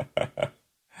amazing.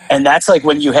 And that's like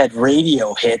when you had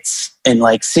radio hits and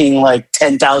like seeing like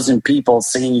 10,000 people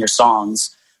singing your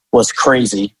songs was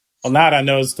crazy. Well, not on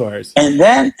those tours. And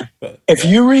then if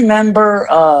you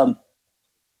remember,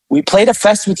 we played a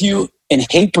fest with you in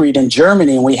Hatebreed in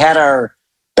Germany, and we had our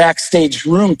backstage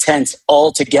room tents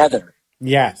all together.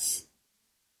 Yes.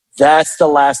 That's the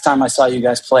last time I saw you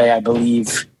guys play, I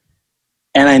believe.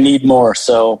 And I need more.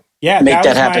 So make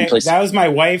that happen, please. That was my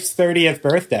wife's 30th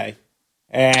birthday.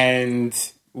 And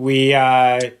we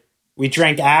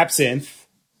drank absinthe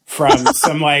from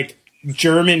some like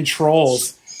German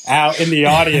trolls out in the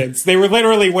audience. They were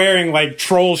literally wearing like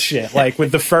troll shit, like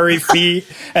with the furry feet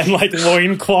and like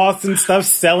loincloths and stuff,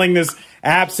 selling this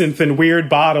absinthe in weird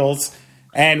bottles.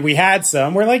 And we had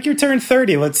some. We're like, you turned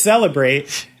 30, let's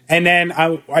celebrate. And then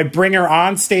I bring her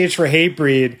on stage for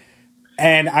Hatebreed,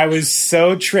 and I was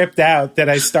so tripped out that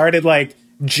I started like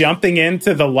jumping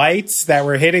into the lights that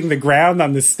were hitting the ground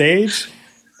on the stage,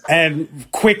 and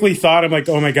quickly thought, I'm like,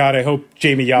 oh my God, I hope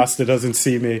Jamie Yosta doesn't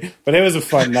see me. But it was a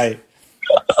fun night.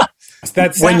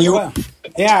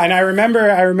 And I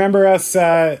remember us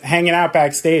hanging out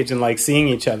backstage and like seeing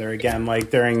each other again,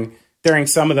 like during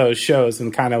some of those shows,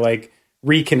 and kind of like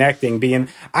reconnecting.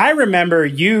 I remember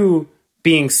you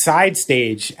being side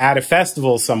stage at a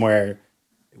festival somewhere,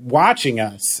 watching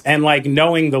us and like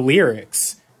knowing the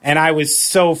lyrics. And I was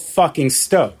so fucking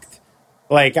stoked.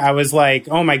 Like, I was like,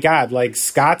 oh my God, like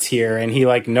Scott's here and he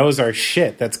like knows our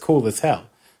shit. That's cool as hell.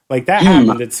 Like that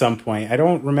happened at some point. I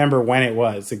don't remember when it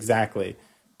was exactly,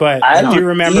 but I do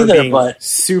remember being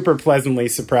super pleasantly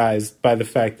surprised by the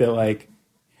fact that like,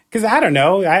 because I don't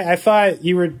know, I thought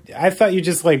you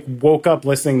just like woke up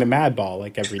listening to Madball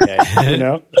like every day, you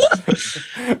know?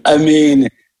 I mean,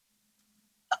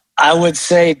 I would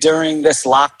say during this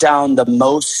lockdown, the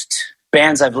most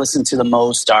bands I've listened to the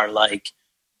most are like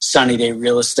Sunny Day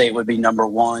Real Estate would be number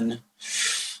one.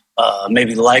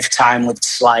 Maybe Lifetime would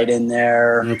slide in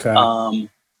there. Okay.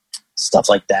 Stuff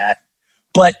like that.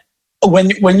 But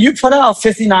when you put out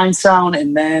 59 Sound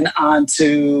and then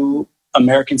onto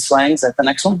American Slang, is that the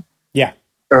next one? Yeah.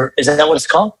 Or is that what it's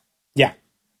called? Yeah.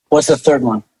 What's the third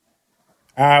one?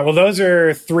 Well, those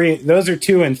are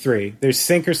 2 and 3. There's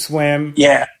Sink or Swim.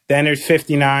 Yeah. Then there's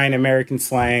 59 American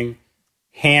Slang,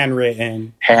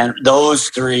 Handwritten. Those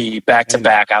 3 back to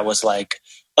back. I was like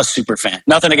a super fan.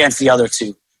 Nothing against the other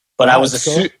 2, but I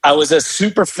was a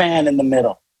super fan in the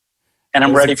middle, and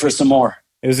I'm ready for some more.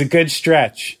 It was a good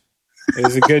stretch.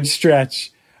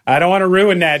 I don't want to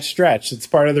ruin that stretch. It's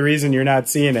part of the reason you're not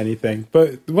seeing anything,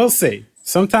 but we'll see.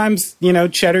 Sometimes,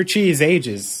 cheddar cheese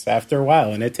ages after a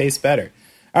while and it tastes better.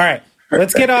 All right.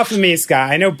 Let's get off of me,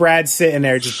 Scott. I know Brad's sitting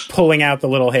there just pulling out the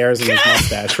little hairs in his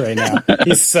mustache right now.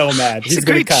 He's so mad. He's It's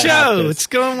a great show. It's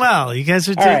going well. You guys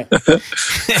are doing... All right.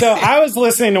 So I was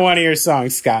listening to one of your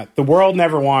songs, Scott. The World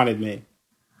Never Wanted Me.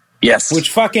 Yes.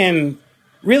 Which fucking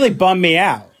really bummed me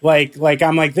out. Like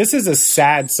I'm like, this is a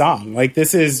sad song. Like,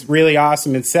 this is really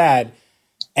awesome and sad.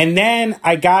 And then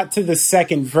I got to the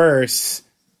second verse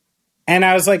and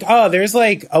I was like, oh, there's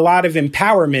like a lot of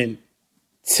empowerment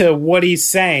to what he's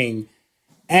saying.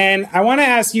 And I want to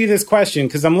ask you this question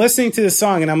because I'm listening to the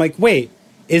song and I'm like, wait,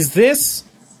 is this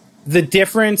the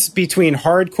difference between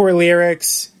hardcore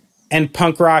lyrics and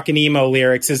punk rock and emo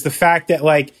lyrics? Is the fact that,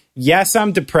 like, yes,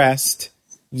 I'm depressed.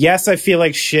 Yes, I feel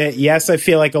like shit. Yes, I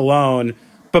feel like alone.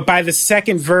 But by the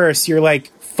second verse, you're like,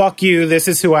 fuck you. This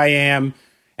is who I am.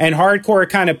 And hardcore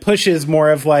kind of pushes more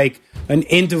of like an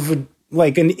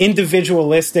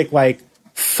individualistic, like,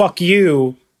 fuck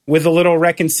you, with a little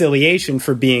reconciliation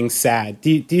for being sad.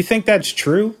 Do you think that's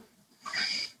true?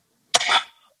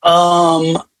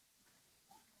 I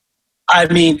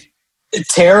mean,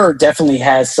 Terror definitely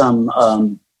has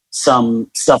some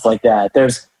stuff like that.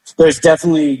 There's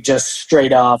definitely just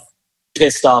straight off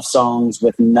pissed off songs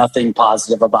with nothing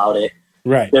positive about it.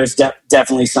 Right. There's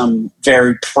definitely some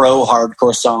very pro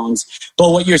hardcore songs. But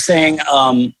what you're saying,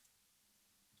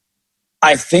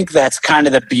 I think that's kind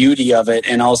of the beauty of it,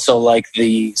 and also like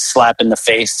the slap in the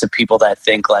face to people that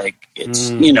think like it's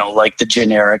like the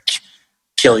generic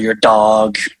kill your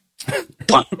dog,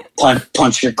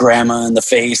 punch your grandma in the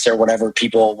face, or whatever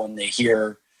people when they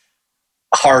hear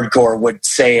hardcore would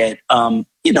say it.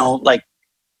 Like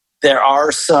there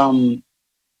are some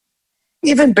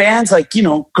even bands like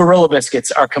Gorilla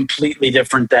Biscuits are completely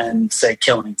different than say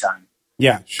Killing Time.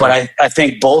 Yeah, sure. But I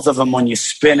think both of them, when you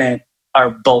spin it, are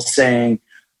both saying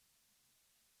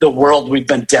the world we've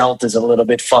been dealt is a little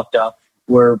bit fucked up.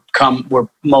 We're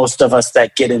most of us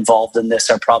that get involved in this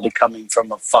are probably coming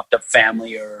from a fucked up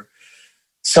family or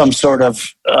some sort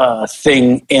of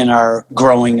thing in our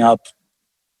growing up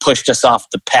pushed us off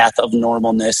the path of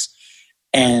normalness.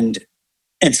 And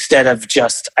instead of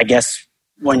just, I guess,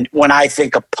 when I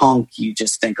think of punk, you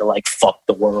just think of like fuck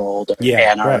the world or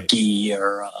anarchy, right,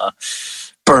 or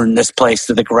burn this place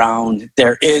to the ground.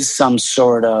 There is some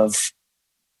sort of,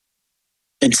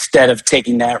 instead of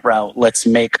taking that route, let's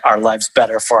make our lives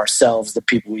better for ourselves, the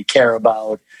people we care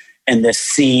about. And this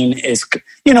scene is,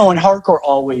 and hardcore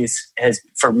always has,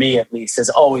 for me at least, has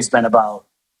always been about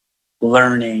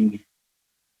learning.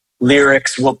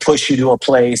 Lyrics will push you to a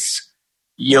place.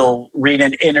 You'll read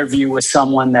an interview with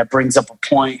someone that brings up a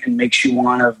point and makes you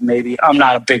want to maybe, I'm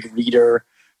not a big reader,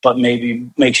 but maybe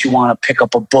makes you want to pick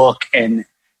up a book and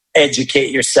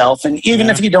educate yourself. And even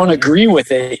if you don't agree with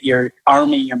it, you're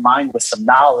arming your mind with some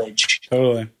knowledge.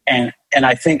 Totally. And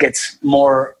I think it's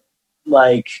more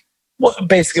like,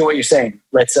 basically what you're saying.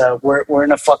 Let's we're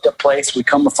in a fucked up place. We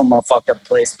come from a fucked up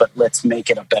place, but let's make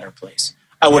it a better place.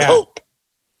 I would hope.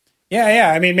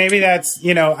 Yeah. I mean, maybe that's,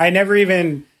 I never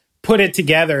even put it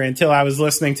together until I was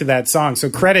listening to that song. So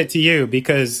credit to you,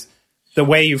 because the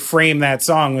way you framed that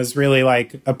song was really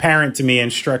like apparent to me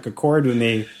and struck a chord with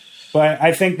me. But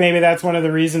I think maybe that's one of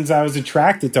the reasons I was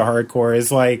attracted to hardcore is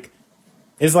like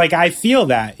I feel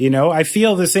that, I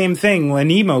feel the same thing an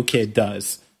emo kid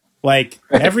does. Like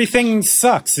everything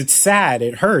sucks. It's sad.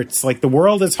 It hurts. Like the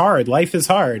world is hard. Life is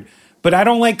hard. But I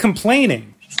don't like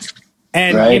complaining.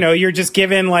 And, you're just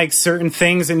given like certain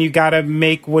things and you got to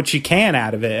make what you can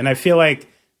out of it. And I feel like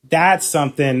that's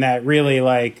something that really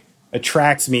like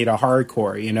attracts me to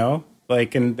hardcore,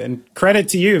 Like, and credit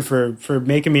to you for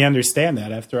making me understand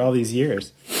that after all these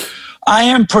years. I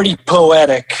am pretty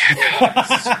poetic.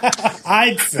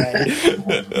 I'd say.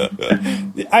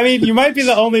 I mean, you might be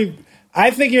the only.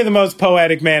 I think you're the most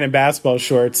poetic man in basketball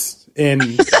shorts in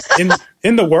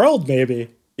the world. Maybe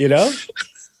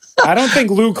I don't think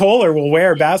Lou Kohler will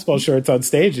wear basketball shorts on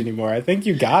stage anymore. I think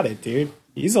you got it, dude.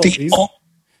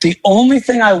 The only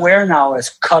thing I wear now is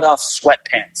cut off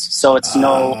sweatpants, so it's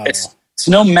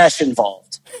no mesh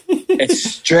involved. It's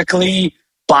strictly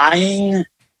buying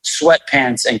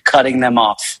sweatpants and cutting them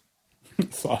off.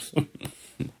 That's awesome.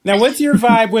 Now, what's your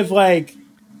vibe with like?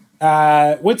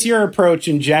 What's your approach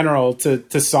in general to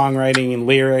songwriting and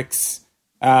lyrics?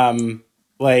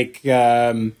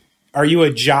 Are you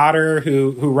a jotter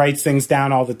who writes things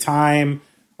down all the time,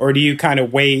 or do you kind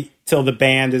of wait till the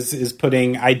band is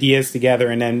putting ideas together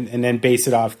and then base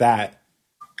it off that?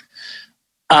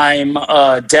 I'm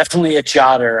definitely a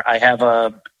jotter. I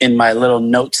have in my little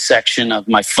notes section of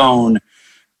my phone,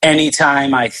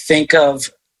 anytime I think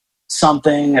of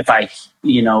something, if I,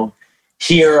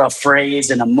 hear a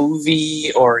phrase in a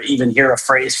movie or even hear a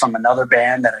phrase from another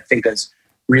band that I think is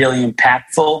really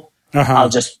impactful, I'll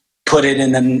just put it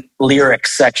in the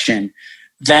lyrics section.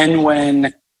 Then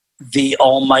when the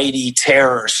almighty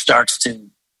terror starts to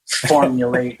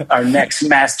formulate our next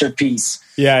masterpiece,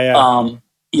 I'll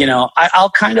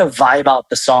kind of vibe out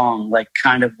the song, like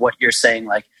kind of what you're saying,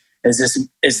 like,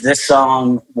 is this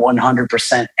song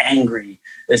 100% angry?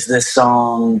 Is this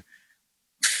song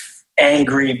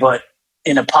angry but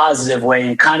in a positive way,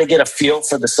 and kind of get a feel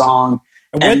for the song?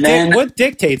 What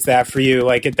dictates that for you?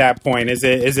 Like at that point, is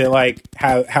it like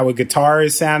how a guitar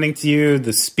is sounding to you,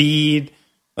 the speed?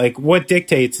 Like what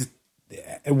dictates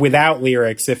without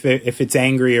lyrics if it's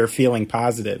angry or feeling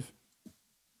positive?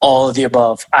 All of the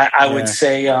above. I would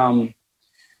say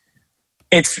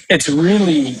it's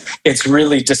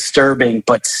really disturbing,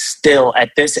 but still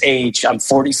at this age, I'm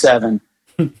 47.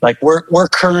 Like we're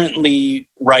currently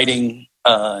writing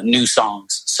new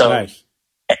songs. So nice.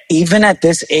 Even at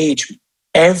this age,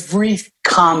 every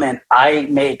comment I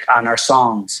make on our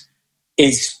songs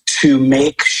is to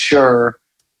make sure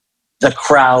the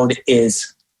crowd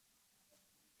is,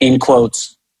 in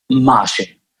quotes,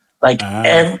 moshing. Like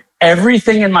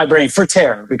everything in my brain for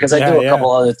Terror, because I do a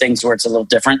couple other things where it's a little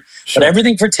different, but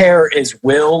everything for Terror is,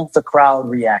 will the crowd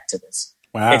react to this?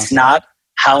 Wow. It's not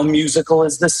how musical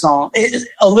is this song. It's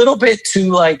a little bit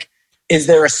too like, is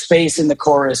there a space in the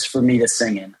chorus for me to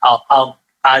sing in?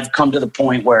 I've come to the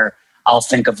point where I'll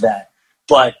think of that.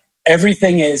 But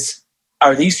everything is,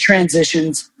 are these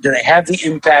transitions, do they have the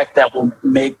impact that will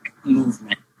make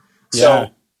movement? Yeah.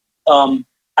 So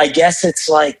I guess it's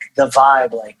like the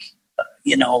vibe, like,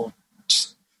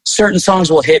 certain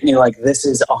songs will hit me like, this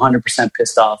is 100%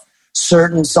 pissed off.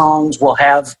 Certain songs will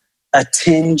have a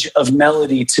tinge of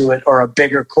melody to it or a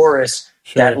bigger chorus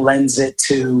that lends it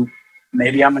to,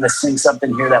 maybe I'm going to sing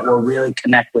something here that will really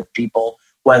connect with people.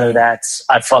 Whether that's,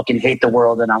 I fucking hate the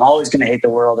world and I'm always going to hate the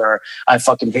world, or I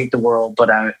fucking hate the world, but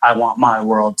I want my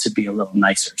world to be a little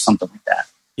nicer, something like that.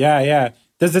 Yeah, yeah.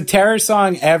 Does a Terror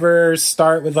song ever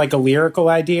start with like a lyrical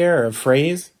idea or a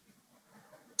phrase?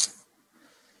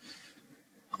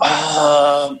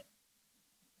 I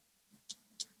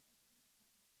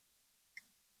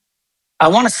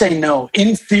want to say no.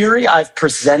 In theory, I've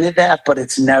presented that, but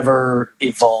it's never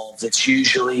evolved. It's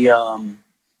usually...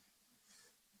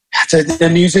 the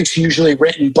music's usually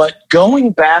written, but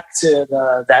going back to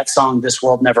that song, "This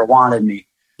World Never Wanted Me,"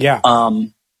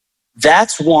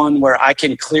 that's one where I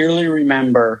can clearly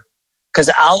remember, because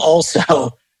I'll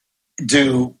also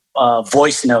do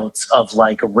voice notes of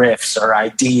like riffs or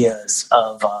ideas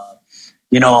of,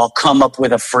 I'll come up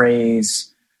with a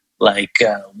phrase like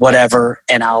whatever,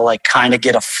 and I'll like kind of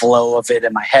get a flow of it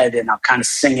in my head, and I'll kind of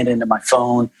sing it into my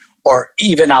phone, or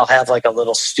even I'll have like a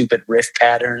little stupid riff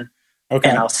pattern. Okay.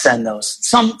 And I'll send those.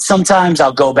 Sometimes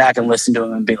I'll go back and listen to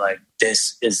them and be like,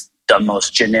 this is the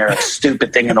most generic,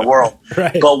 stupid thing in the world.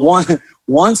 Right. But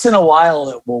once in a while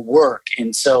it will work.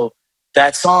 And so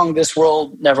that song, "This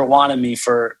World Never Wanted Me,"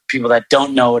 for people that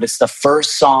don't know it, it's the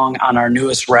first song on our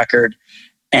newest record.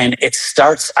 And it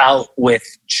starts out with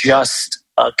just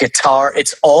a guitar.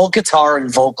 It's all guitar and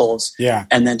vocals. Yeah.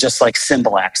 And then just like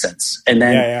cymbal accents. And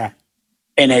then,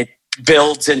 and it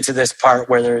builds into this part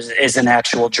where there is an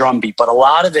actual drum beat, but a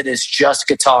lot of it is just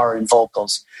guitar and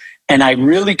vocals. And I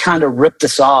really kind of ripped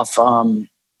this off from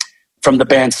the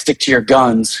band Stick to Your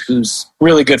Guns, who's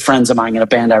really good friends of mine in a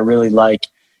band I really like.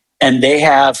 And they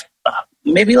have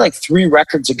maybe like 3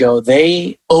 records ago,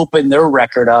 they opened their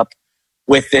record up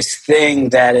with this thing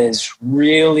that is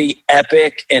really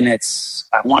epic. And I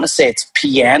want to say it's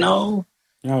piano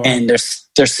and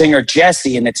their singer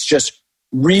Jesse, and it's just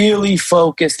really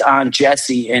focused on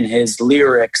Jesse and his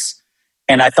lyrics.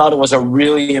 And I thought it was a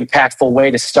really impactful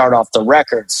way to start off the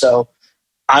record. So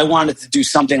I wanted to do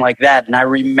something like that. And I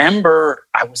remember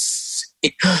I was,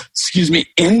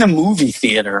 in the movie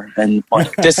theater. And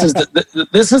this is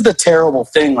the terrible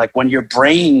thing. Like when your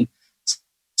brain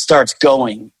starts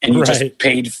going and you just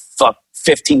paid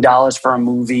 $15 for a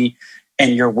movie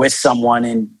and you're with someone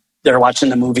and they're watching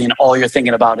the movie and all you're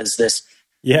thinking about is this.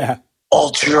 Yeah.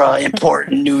 Ultra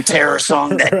important new Terror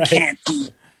song that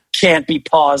can't be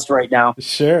paused right now.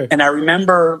 Sure. And I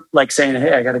remember like saying,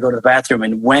 "Hey, I got to go to the bathroom,"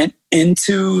 and went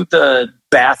into the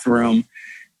bathroom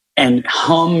and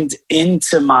hummed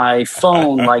into my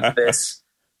phone like this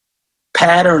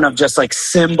pattern of just like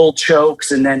cymbal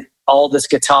chokes and then all this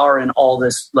guitar and all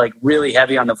this like really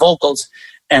heavy on the vocals.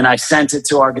 And I sent it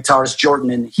to our guitarist Jordan,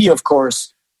 and he of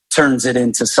course turns it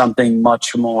into something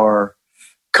much more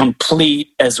complete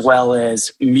as well as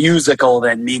musical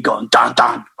than me going dun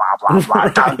dun blah blah blah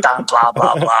dun dun blah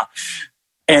blah blah,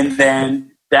 and then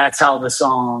that's how the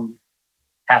song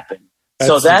happened.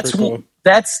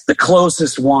 That's the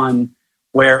closest one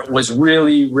where it was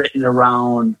really written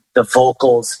around the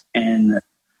vocals. And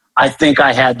I think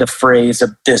I had the phrase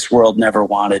of "This world never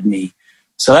wanted me."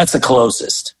 So that's the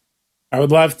closest. I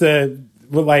would love to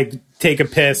take a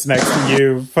piss next to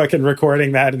you fucking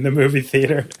recording that in the movie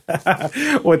theater.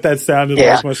 What that sounded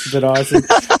like must have been awesome.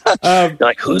 You're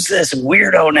like, who's this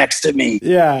weirdo next to me?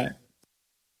 Yeah.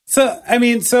 So, I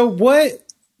mean, what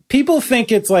people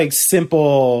think it's like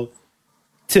simple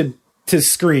to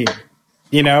scream,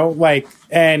 you know, like,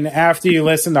 and after you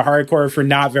listen to hardcore for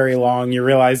not very long, you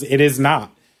realize it is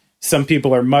not. Some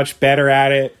people are much better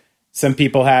at it. Some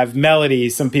people have melody.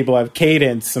 Some people have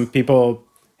cadence. Some people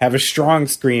have a strong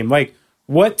scream. Like,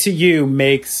 what to you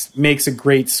makes a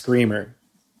great screamer?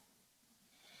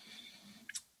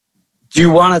 Do you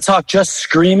want to talk just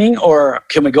screaming, or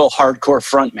can we go hardcore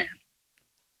frontman?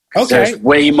 Okay. There's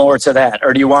way more to that.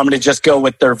 Or do you want me to just go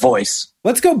with their voice?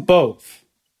 Let's go both.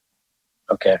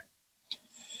 Okay.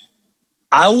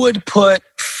 I would put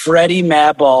Freddie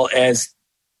Madball as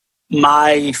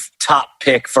my top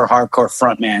pick for hardcore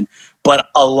frontman, but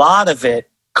a lot of it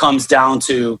comes down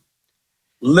to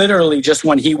literally just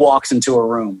when he walks into a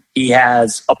room, he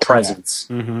has a presence.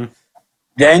 Yeah. Mm-hmm.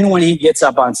 Then when he gets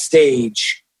up on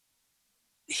stage,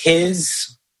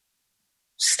 his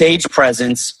stage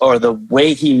presence or the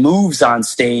way he moves on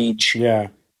stage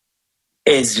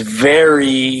is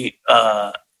very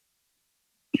I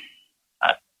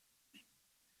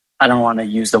don't want to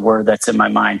use the word that's in my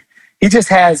mind. He just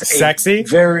has sexy,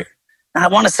 I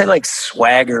want to say like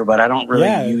swagger, but I don't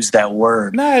really use that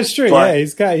word. No, it's true. But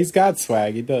he's got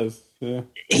swag. He does. Yeah.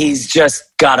 He's just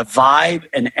got a vibe,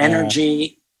 an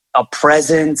energy, a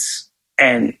presence,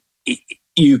 and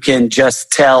you can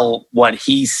just tell what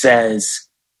he says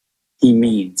he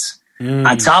means.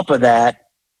 On top of that,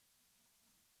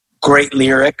 great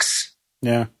lyrics.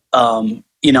 Yeah.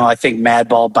 I think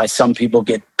Madball by some people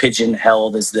get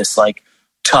pigeonholed as this like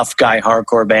tough guy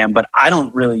hardcore band, but I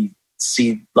don't really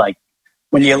see, like,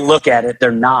 when you look at it,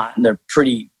 they're not. They're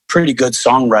pretty good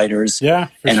songwriters,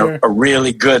 and a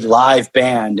really good live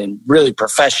band and really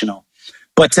professional.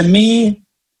 But to me,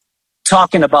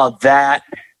 talking about that,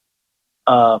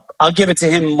 I'll give it to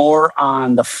him more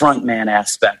on the frontman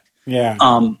aspect. Yeah.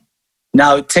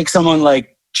 Now take someone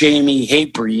like Jamie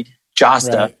Hatebreed,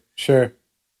 Josta. Right. Sure.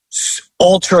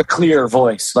 Ultra clear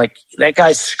voice. Like, that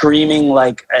guy's screaming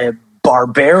like a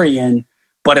barbarian,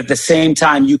 but at the same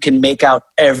time you can make out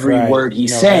every word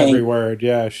he's saying. Every word.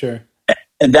 Yeah, sure.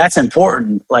 And that's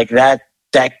important. Like, that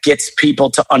gets people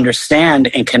to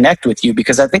understand and connect with you,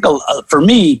 because I think for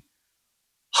me,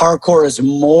 hardcore is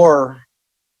more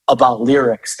about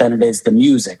lyrics than it is the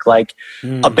music. Like,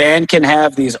 a band can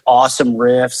have these awesome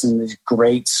riffs and this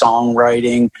great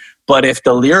songwriting, but if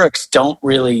the lyrics don't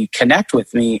really connect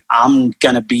with me, I'm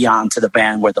going to be on to the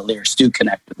band where the lyrics do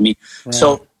connect with me. Right.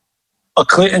 So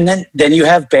and then you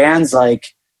have bands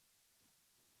like,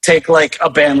 take like a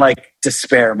band like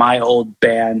Despair, my old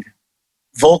band.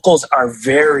 Vocals are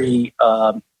very,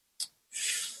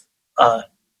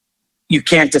 you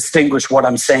can't distinguish what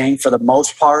I'm saying for the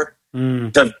most part.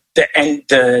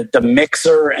 The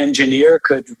mixer engineer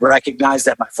could recognize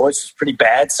that my voice was pretty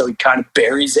bad, so he kind of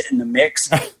buries it in the mix,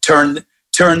 turn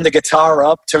the guitar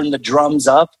up, turn the drums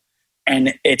up,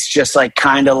 and it's just like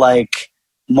kind of like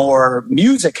more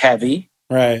music heavy.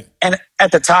 Right. And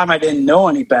at the time I didn't know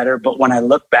any better, but when I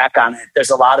look back on it, there's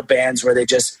a lot of bands where they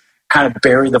just kind of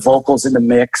bury the vocals in the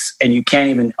mix and you can't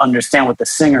even understand what the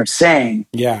singer's saying.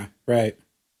 Yeah, right.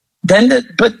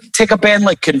 But take a band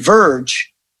like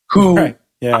Converge, who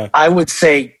I would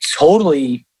say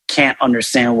totally can't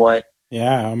understand what.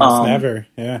 Yeah, almost never.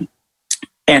 Yeah.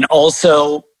 And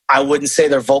also, I wouldn't say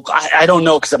their vocal. I don't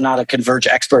know, because I'm not a Converge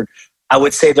expert. I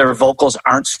would say their vocals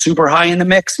aren't super high in the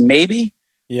mix, maybe.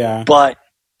 Yeah. But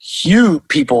so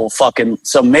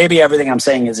maybe everything I'm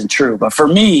saying isn't true. But for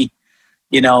me,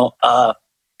 if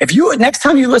you, next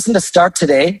time you listen to Start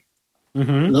Today,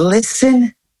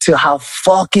 listen to how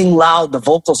fucking loud the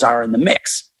vocals are in the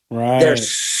mix. Right. They're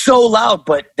so loud,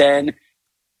 but then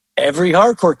every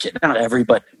hardcore kid, not every,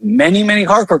 but many, many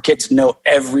hardcore kids know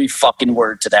every fucking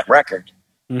word to that record.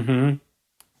 Mm-hmm.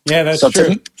 Yeah, that's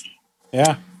true.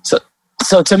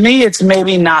 So to me, it's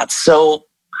maybe not so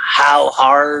how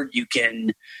hard you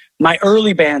can. My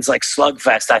early bands like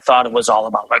Slugfest, I thought it was all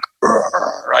about like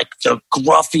the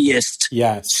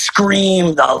gruffiest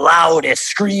scream, the loudest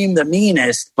scream, the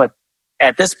meanest. But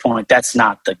at this point, that's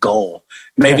not the goal.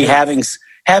 Maybe having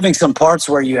some parts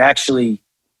where you actually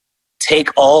take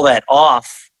all that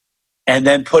off and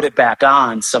then put it back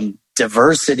on, some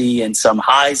diversity and some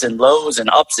highs and lows and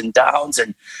ups and downs.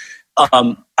 And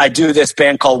I do this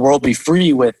band called World Be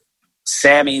Free with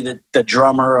Sammy, the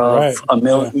drummer of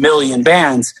Right. million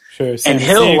bands, Sure. and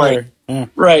he'll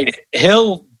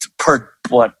he'll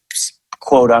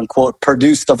quote unquote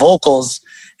produce the vocals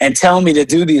and tell me to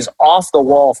do these off the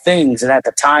wall things. And at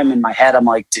the time in my head, I'm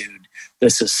like, dude,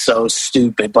 this is so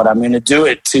stupid, but I'm going to do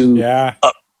it to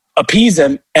appease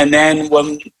him. And then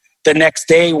when the next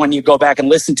day, when you go back and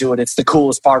listen to it, it's the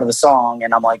coolest part of the song.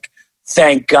 And I'm like,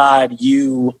 thank God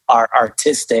you are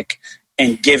artistic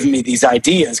and give me these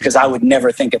ideas, because I would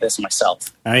never think of this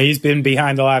myself. He's been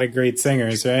behind a lot of great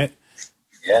singers, right?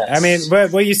 Yes. I mean,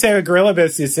 but what you say with Gorilla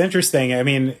Biscuits, it's interesting. I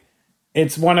mean,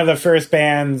 it's one of the first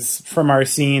bands from our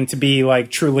scene to be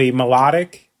like truly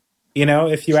melodic, you know,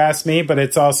 if you ask me. But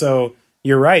it's also,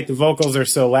 you're right, the vocals are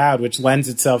so loud, which lends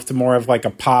itself to more of like a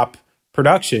pop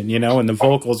production, you know, and the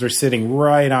vocals are sitting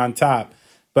right on top.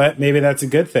 But maybe that's a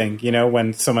good thing, you know,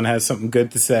 when someone has something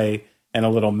good to say and a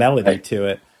little melody to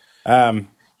it.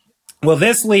 Well,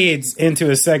 this leads into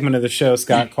a segment of the show,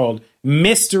 Scott, called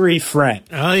Mystery Friend.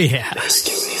 Oh, yeah.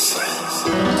 Mystery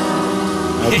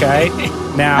Friend. Okay.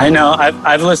 Now I know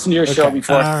I've listened to your show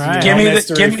before. All right. Give me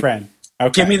Mystery Friend.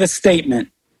 Okay. Give me the statement.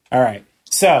 All right.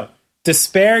 So,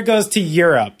 Despair goes to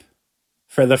Europe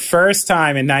for the first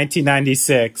time in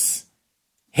 1996,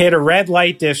 hit a red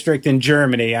light district in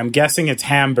Germany. I'm guessing it's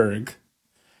Hamburg.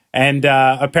 And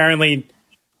apparently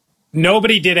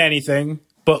nobody did anything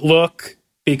but look,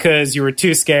 because you were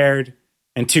too scared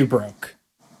and too broke.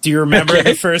 Do you remember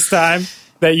the first time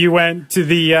that you went to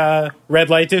the red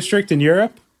light district in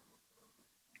Europe?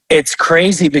 It's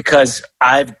crazy because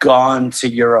I've gone to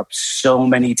Europe so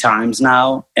many times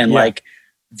now, and like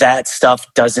that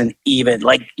stuff doesn't even,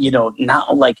 like, you know,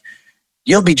 not like,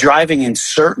 you'll be driving in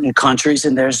certain countries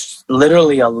and there's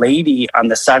literally a lady on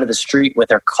the side of the street with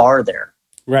her car there.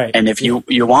 Right. And if you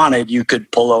wanted, you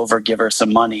could pull over, give her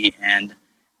some money, and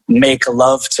make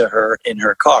love to her in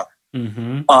her car.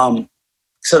 Mm-hmm.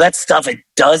 So that stuff, it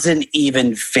doesn't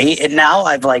even fade. And now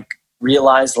I've like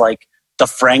realized, like, the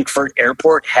Frankfurt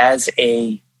airport has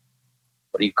a,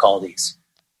 what do you call these?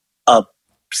 A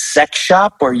sex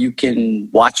shop where you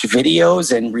can watch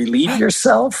videos and relieve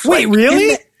yourself. Wait, like,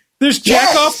 really? There's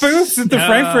jack-off booths at the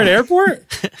Frankfurt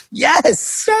airport?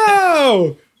 Yes.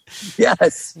 No.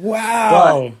 Yes.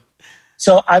 Wow. But,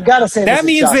 so I've got to say, that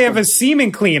means they have a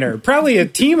semen cleaner, probably a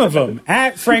team of them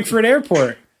at Frankfurt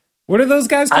Airport. What are those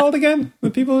guys called again?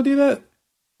 The people who do that?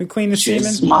 Who clean the semen?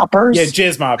 Jizz moppers? Yeah,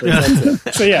 jizz moppers. That's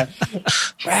it. So yeah.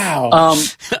 Wow.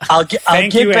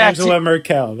 Thank you, Angela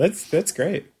Merkel. That's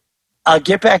great. I'll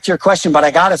get back to your question, but I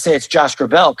got to say it's Josh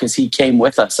Grabel because he came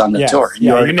with us on the tour.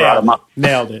 You already brought him up.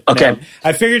 Nailed it. Okay. Nailed it.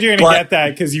 I figured you were going to get that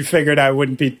because you figured I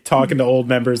wouldn't be talking to old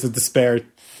members of Despair.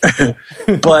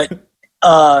 But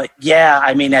yeah,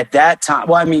 I mean, at that time,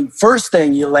 well, I mean, first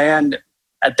thing you land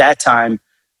at that time,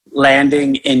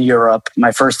 landing in Europe,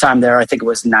 my first time there, I think it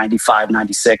was 95,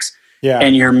 96. Yeah.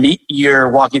 And you're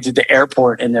walking through the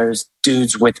airport and there's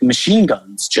dudes with machine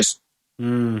guns, just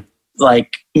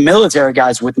like military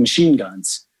guys with machine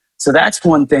guns. So that's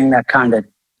one thing that kind of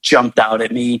jumped out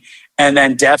at me. And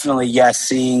then definitely, yes,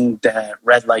 seeing the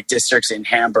red light districts in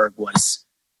Hamburg was,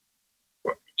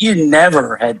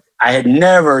 I had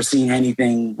never seen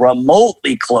anything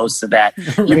remotely close to that.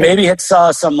 Right. You maybe had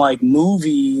saw some like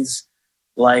movies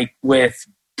like with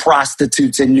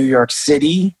prostitutes in New York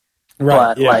City,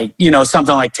 right? But like, you know,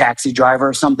 something like Taxi Driver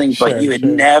or something, but you had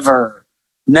never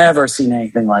seen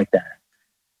anything like that.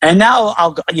 And now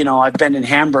I've been in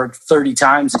Hamburg 30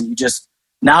 times and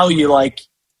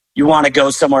you want to go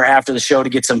somewhere after the show to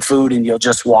get some food and you'll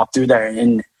just walk through there.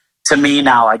 And to me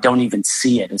now, I don't even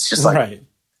see it. It's just like,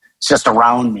 it's just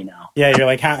around me now. Yeah. You're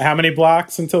like, how many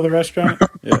blocks until the restaurant?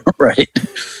 Yeah. Right.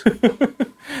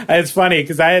 It's funny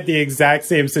because I had the exact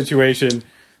same situation.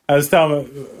 I was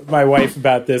telling my wife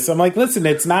about this. I'm like, listen,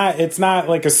 it's not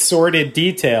like a sordid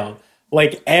detail.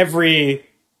 Like every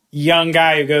young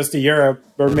guy who goes to Europe,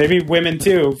 or maybe women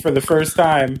too, for the first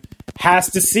time, has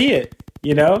to see it,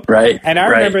 you know? Right. And I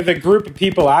remember the group of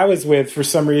people I was with, for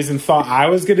some reason, thought I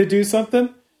was going to do something.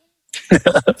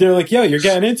 They're like, yo, you're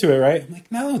getting into it, right? I'm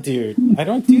like, no, dude, I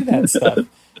don't do that stuff.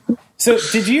 So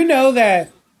did you know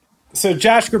that? So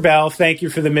Josh Grabel, thank you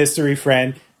for the mystery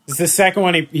friend. It's the second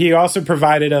one. He also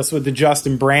provided us with the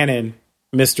Justin Brannon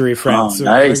mystery friend. Oh, so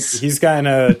nice. He's kind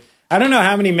of, I don't know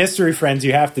how many mystery friends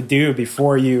you have to do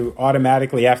before you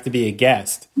automatically have to be a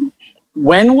guest.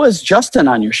 When was Justin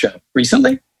on your show?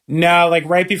 Recently? No, like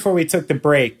right before we took the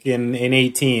break in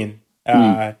 18.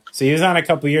 So he was on a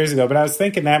couple years ago, but I was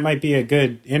thinking that might be a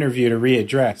good interview to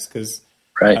readdress because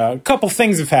a couple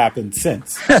things have happened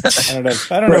since. I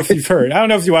don't know if you've heard. I don't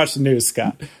know if you watch the news,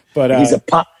 Scott. But he's a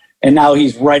pop, and now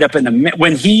he's right up in the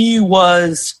when he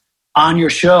was on your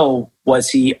show, was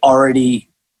he already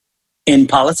in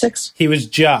politics? He was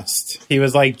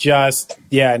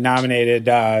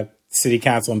nominated city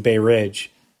council in Bay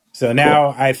Ridge. So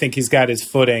now I think he's got his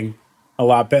footing a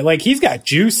lot better. Like, he's got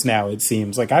juice now, it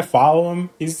seems. Like, I follow him.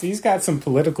 He's got some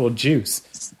political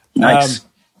juice. Nice.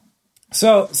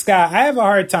 So, Scott, I have a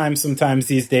hard time sometimes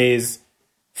these days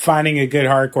finding a good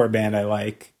hardcore band I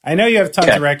like. I know you have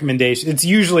tons of recommendations. It's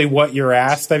usually what you're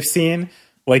asked, I've seen.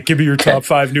 Like, give me your top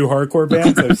 5 new hardcore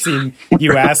bands. I've seen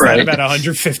you ask that about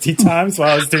 150 times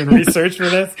while I was doing research for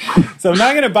this. So I'm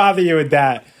not going to bother you with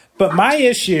that. But my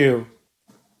issue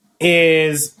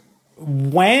is,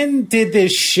 when did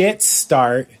this shit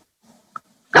start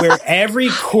where every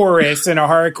chorus in a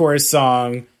hardcore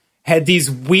song had these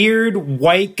weird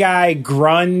white guy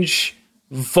grunge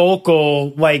vocal,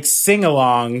 like,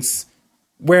 sing-alongs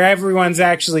where everyone's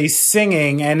actually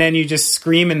singing and then you just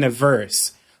scream in the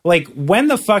verse? Like, when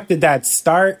the fuck did that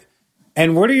start?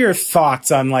 And what are your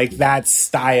thoughts on, like, that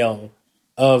style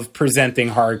of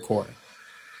presenting hardcore?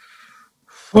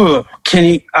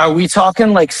 Are we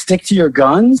talking, like, Stick to Your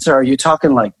Guns? Or are you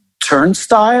talking, like,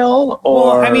 Turnstile?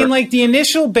 Or Well, I mean, like, the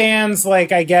initial bands,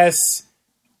 like, I guess,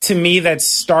 to me, that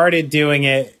started doing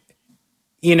it,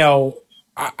 you know,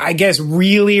 I guess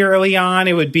really early on,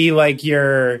 it would be, like,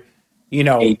 your, you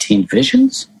know... 18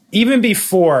 Visions? Even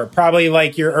before, probably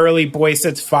like your early Boy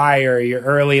Sets Fire, your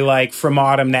early like From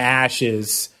Autumn to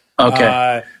Ashes.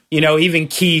 Okay. You know, even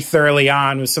Keith early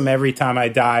on with some Every Time I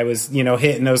Die was, you know,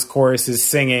 hitting those choruses,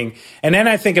 singing. And then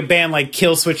I think a band like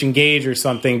Kill Switch Engage or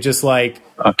something just like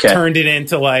turned it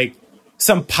into like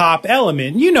some pop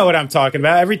element. You know what I'm talking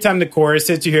about. Every time the chorus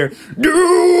hits, you hear,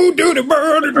 do the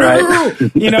murder, do.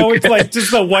 Right. You know, it's like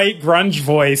just the white grunge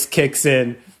voice kicks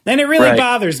in. And it really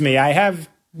bothers me. I have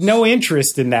no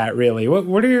interest in that, really.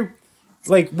 What are your,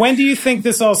 like, when do you think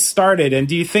this all started? And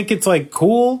do you think it's, like,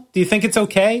 cool? Do you think it's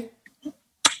okay?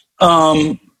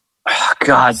 God,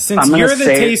 since you're the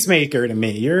tastemaker to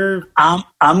me,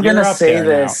 I'm going to say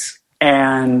this,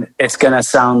 and it's going to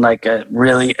sound like a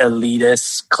really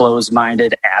elitist,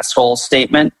 closed-minded asshole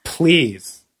statement.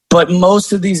 Please. But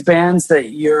most of these bands that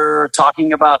you're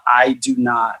talking about, I do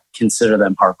not consider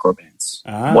them hardcore bands.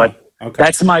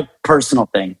 That's my personal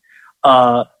thing.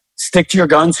 Stick to Your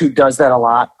Guns, who does that a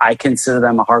lot, I consider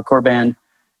them a hardcore band.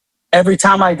 Every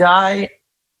Time I Die,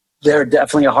 they're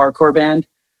definitely a hardcore band.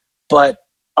 But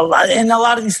a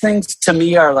lot of these things to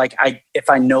me are like,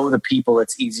 if I know the people,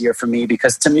 it's easier for me,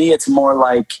 because to me it's more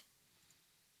like,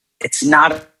 it's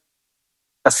not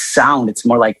a sound, it's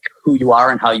more like who you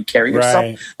are and how you carry yourself.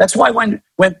 Right. That's why when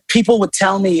people would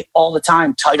tell me all the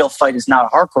time Title Fight is not a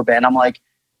hardcore band, I'm like,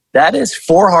 that is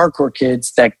for hardcore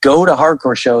kids that go to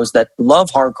hardcore shows, that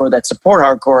love hardcore, that support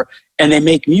hardcore, and they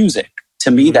make music.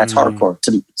 To me, that's hardcore.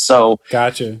 So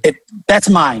gotcha. That's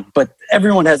mine, but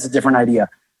everyone has a different idea.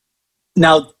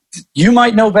 Now, you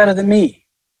might know better than me.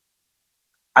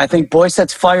 I think Boy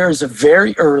Sets Fire is a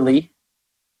very early,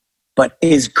 but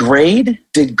did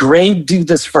Grade do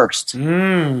this first?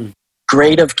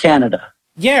 Grade of Canada.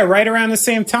 Yeah, right around the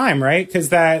same time, right? Because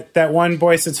that one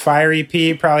Boy Sets Fire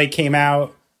EP probably came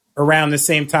out around the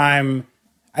same time.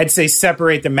 I'd say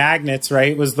Separate the Magnets,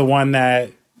 right, was the one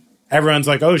that everyone's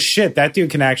like, oh shit, that dude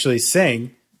can actually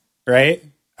sing, right?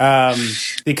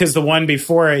 Because the one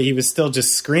before it, he was still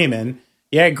just screaming.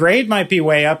 Yeah, Grade might be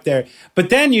way up there. But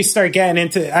then you start getting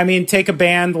into, I mean, take a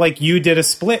band like you did a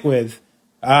split with,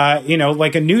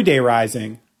 like a New Day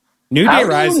Rising. How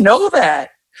do you know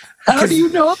that? How do you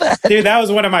know that? Dude, that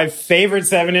was one of my favorite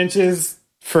 7-inches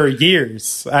for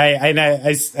years.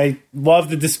 I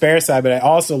love the Despair side, but I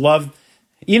also love,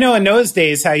 in those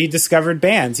days, how you discovered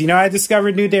bands. I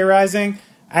discovered New Day Rising.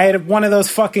 I had one of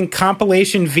those fucking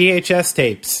compilation VHS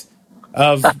tapes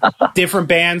of different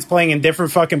bands playing in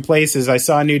different fucking places. I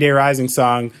saw a New Day Rising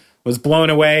song, was blown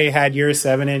away, had your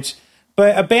 7-inch.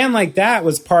 But a band like that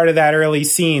was part of that early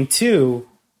scene, too,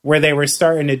 where they were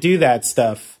starting to do that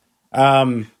stuff.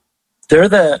 They're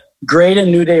the Grade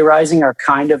and New Day Rising are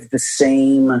kind of the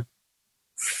same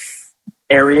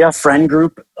area, friend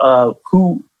group.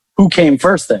 Who came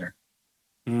first there?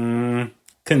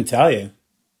 Couldn't tell you.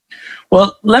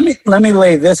 Well, let me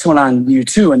lay this one on you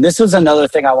too. And this was another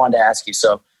thing I wanted to ask you.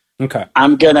 So okay,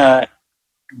 I'm gonna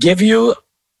give you.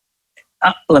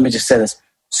 Let me just say this: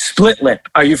 Split Lip.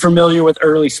 Are you familiar with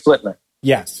early Split Lip?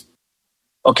 Yes.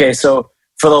 Okay, so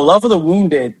For the Love of the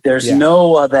Wounded, there's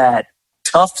no of that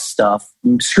tough stuff,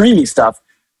 screamy stuff,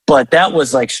 but that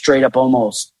was like straight up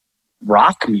almost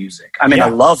rock music. I mean, I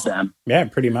love them. Yeah,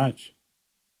 pretty much.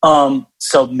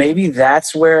 So maybe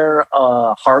that's where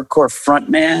a hardcore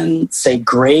frontman, say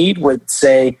Grade, would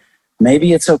say,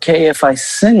 maybe it's okay if I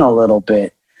sing a little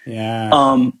bit.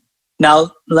 Yeah.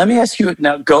 Now let me ask you.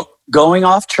 Now going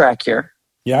off track here.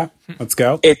 Yeah. Let's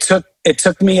go. It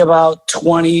took me about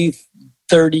 20,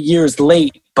 30 years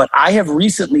late, but I have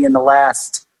recently, in the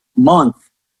last month,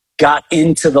 got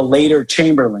into the later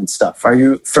Chamberlain stuff. Are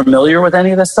you familiar with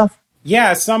any of this stuff?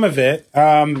 Yeah, some of it.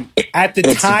 At the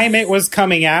time it was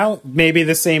coming out, maybe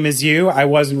the same as you, I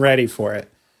wasn't ready for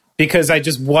it because I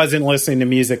just wasn't listening to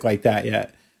music like that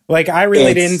yet. Like, I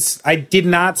did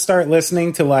not start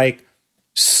listening to like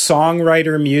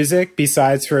songwriter music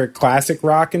besides for classic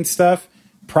rock and stuff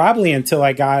probably until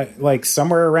I got like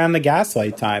somewhere around the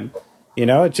Gaslight time. You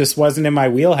know, it just wasn't in my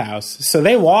wheelhouse. So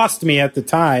they lost me at the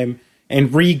time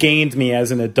and regained me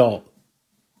as an adult.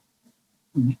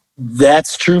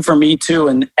 That's true for me too.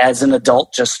 And as an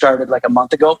adult, just started like a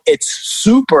month ago. It's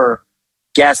super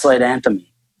Gaslight anthem.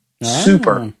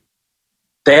 Super.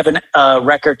 They have a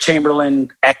record,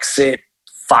 Chamberlain Exit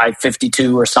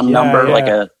 552 or some number.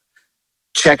 Yeah.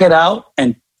 Check it out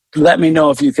and let me know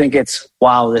if you think it's,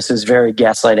 wow, this is very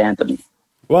Gaslight anthem.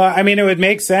 Well, I mean, it would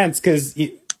make sense because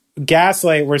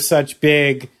Gaslight were such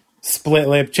big split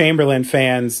lip Chamberlain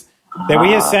fans that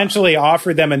we essentially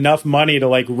offered them enough money to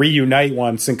like reunite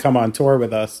once and come on tour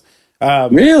with us.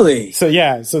 Really? So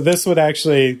yeah, so this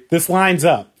lines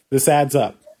up. This adds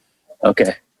up.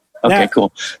 Okay, now,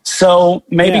 cool. So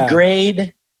maybe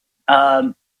grade.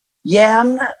 I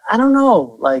don't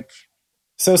know. Like,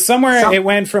 so somewhere it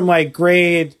went from like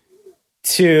grade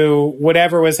to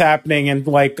whatever was happening in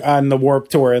like on the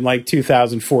Warped Tour in like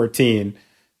 2014.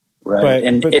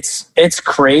 Right, but it's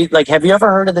great. Like, have you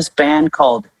ever heard of this band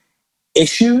called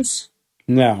Issues?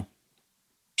 No.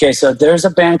 Okay, so there's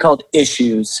a band called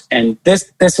Issues, and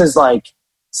this is like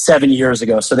 7 years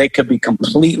ago, so they could be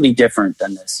completely different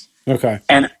than this. Okay.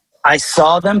 And I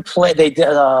saw them play. They did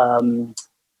A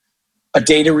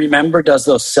Day to Remember does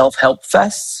those self-help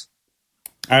fests.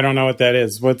 I don't know what that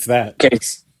is. What's that? Okay,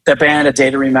 the band A Day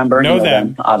to Remember. Know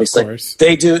them, obviously. Of course.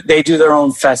 They do their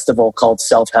own festival called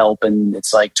Self-Help, and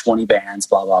it's like 20 bands,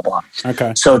 blah, blah, blah.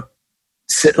 Okay. So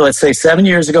let's say 7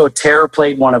 years ago, Terror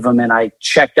played one of them, and I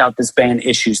checked out this band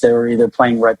Issues. They were either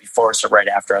playing right before us or right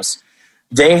after us.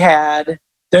 They're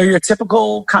your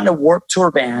typical kind of Warped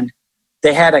Tour band.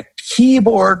 They had a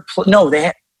keyboard.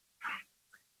 They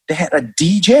had a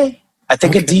DJ. I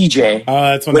think a DJ. Oh,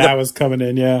 that's when that was coming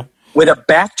in, yeah. With a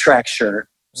Backtrack shirt.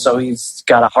 So he's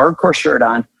got a hardcore shirt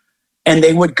on. And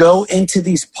they would go into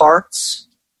these parts,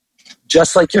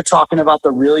 just like you're talking about,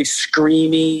 the really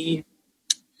screamy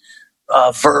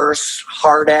verse,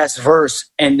 hard-ass verse.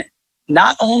 And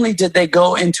not only did they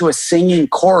go into a singing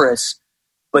chorus,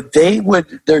 but their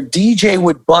DJ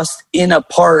would bust in a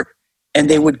part and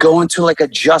they would go into like a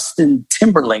Justin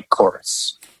Timberlake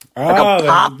chorus.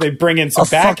 Oh, they bring in some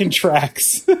backing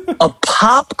tracks. A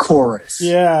pop chorus.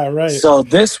 Yeah, right. So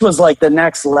this was like the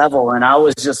next level, and I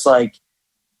was just like,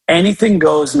 anything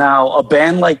goes now. A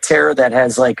band like Terror that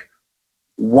has like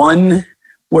we're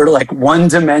like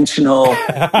one-dimensional.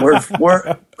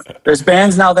 There's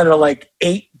bands now that are like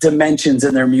 8 dimensions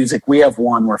in their music. We have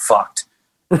one. We're fucked.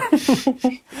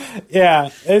 Yeah,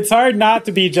 it's hard not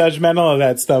to be judgmental of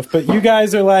that stuff, but you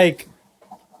guys are like,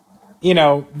 you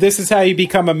know, this is how you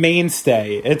become a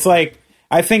mainstay. It's like,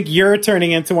 I think you're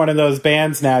turning into one of those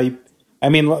bands now. I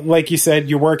mean, like you said,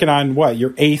 you're working on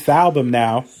your 8th album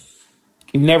now.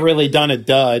 You've never really done a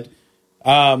dud.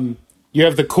 You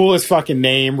have the coolest fucking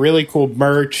name, really cool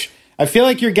merch. I feel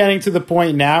like you're getting to the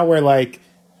point now where, like,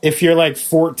 if you're like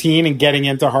 14 and getting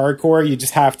into hardcore, you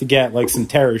just have to get like some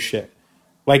Terror shit.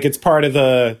 Like, it's part of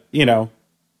the, you know,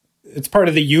 it's part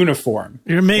of the uniform.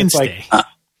 You're a mainstay. Like,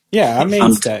 yeah, a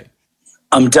mainstay.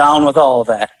 I'm down with all of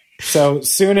that. So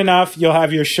soon enough, you'll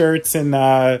have your shirts in,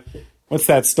 what's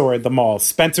that store at the mall?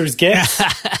 Spencer's Gifts?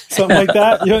 Something like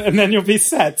that. And then you'll be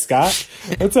set, Scott.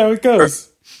 That's how it goes.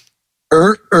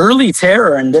 Early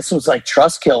Terror, and this was like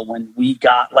Trustkill, when we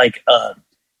got like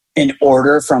an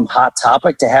order from Hot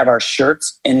Topic to have our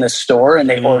shirts in the store, and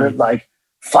they ordered like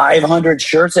 500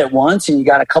 shirts at once, and you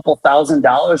got a couple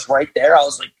 $1,000 right there. I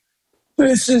was like,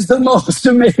 this is the most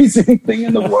amazing thing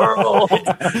in the world.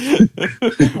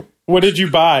 What did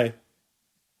you buy?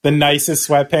 The nicest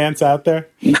sweatpants out there?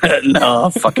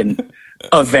 No, fucking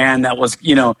a van that was,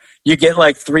 you know, you get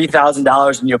like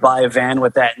 $3,000 and you buy a van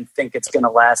with that and think it's going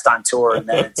to last on tour. And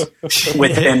then it's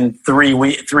within 3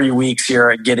 weeks,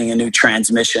 you're getting a new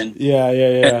transmission.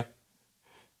 Yeah.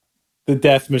 The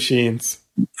death machines.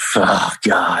 Oh,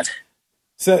 God.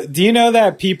 So, do you know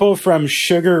that people from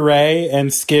Sugar Ray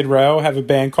and Skid Row have a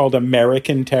band called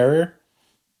American Terror?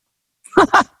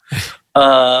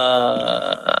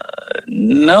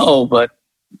 No, but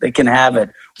they can have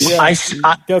it. Yeah,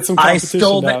 got some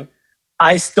competition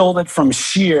I stole it from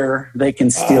Sheer. They can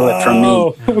steal it from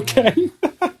me. Okay.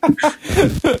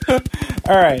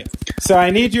 All right. So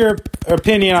I need your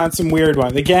opinion on some weird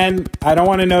ones. Again, I don't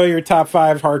want to know your top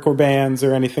 5 hardcore bands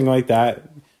or anything like that,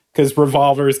 because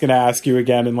Revolver is going to ask you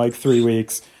again in like 3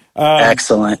 weeks.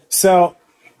 Excellent. So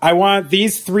I want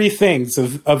these 3 things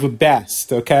of a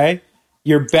best, okay?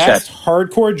 Your best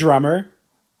hardcore drummer,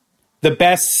 the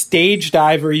best stage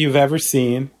diver you've ever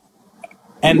seen,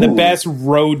 and the best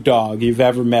road dog you've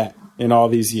ever met in all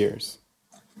these years.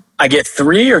 I get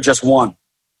 3 or just 1?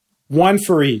 1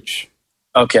 for each.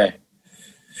 Okay.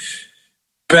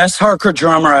 Best hardcore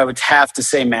drummer, I would have to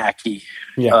say Mackie.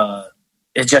 Yeah.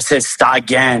 It's just his style.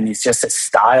 Again, it's just his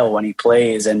style when he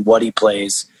plays and what he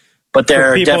plays. But there For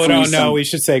are people who definitely don't know, we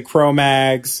should say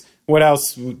Cro-Mags. What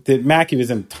else? Mackie was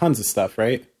in tons of stuff,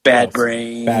 right? Bad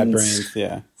Brains. Bad Brains,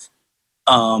 yeah.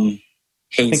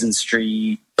 Hazen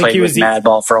Street. Played he with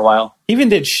Madball for a while. He even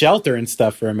did Shelter and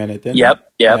stuff for a minute, didn't he?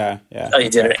 Yep. Yeah. He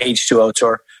did an H2O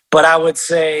tour. But I would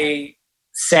say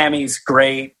Sammy's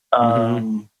great.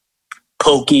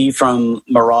 Pokey from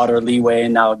Marauder, Leeway,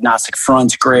 and now Agnostic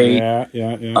Front's great. Yeah.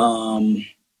 He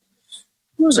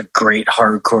was a great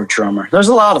hardcore drummer. There's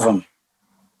a lot of them.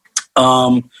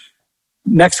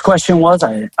 Next question was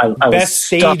I best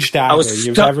stage diver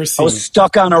you've ever seen. I was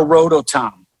stuck on a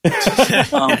Rototom.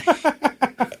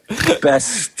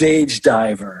 Best stage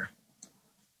diver.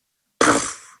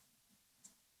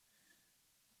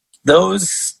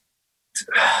 Those,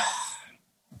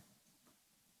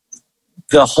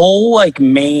 the whole like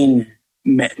Maine,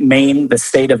 the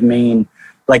state of Maine,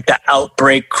 like the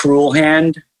Outbreak Cruel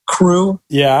Hand crew.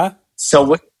 Yeah.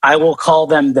 So I will call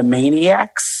them the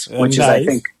Maniacs, which is, I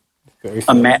think,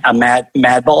 a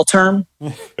Madball term.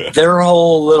 Their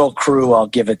whole little crew, I'll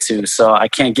give it to. So I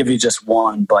can't give you just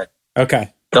one, but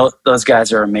okay, those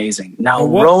guys are amazing. Now,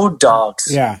 Road Dogs.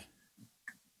 Yeah.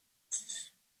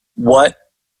 What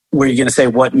were you going to say?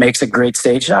 What makes a great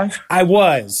stage dive? I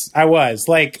was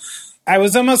like, I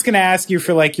was almost going to ask you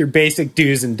for like your basic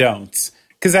do's and don'ts,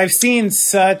 because I've seen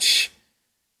such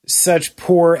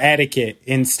poor etiquette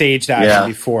in stage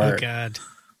diving before. Oh God.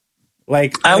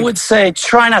 Like I would say,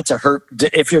 try not to hurt.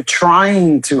 If you're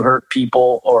trying to hurt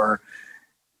people or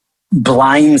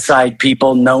blindside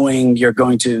people, knowing you're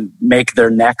going to make their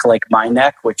neck like my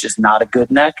neck, which is not a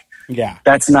good neck. Yeah,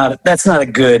 that's not a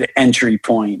good entry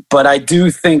point. But I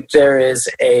do think there is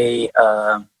a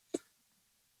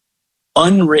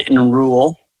unwritten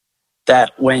rule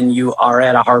that when you are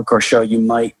at a hardcore show, you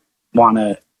might want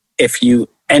to, if you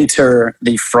enter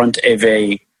the front of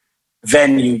a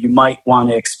venue, you might want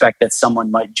to expect that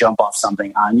someone might jump off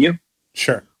something on you.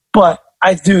 Sure. But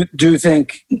I do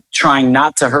think trying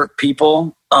not to hurt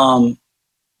people,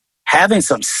 having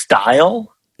some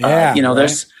style. Yeah,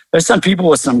 there's some people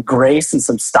with some grace and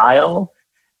some style,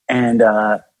 and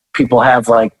people have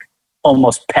like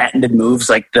almost patented moves,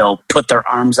 like they'll put their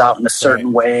arms out in a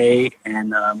certain way,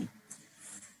 and and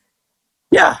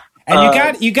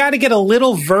you got to get a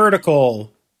little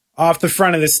vertical off the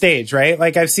front of the stage, right?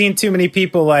 Like I've seen too many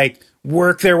people like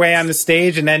work their way on the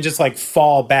stage and then just like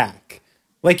fall back.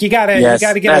 Like you gotta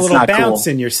get a little bounce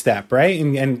in your step, right?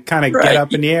 And kind of get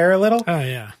up in the air a little. Oh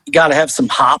yeah. You gotta have some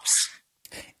hops.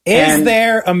 Is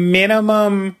there a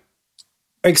maximum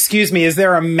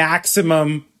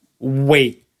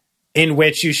weight in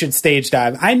which you should stage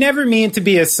dive? I never mean to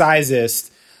be a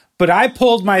sizeist, but I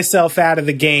pulled myself out of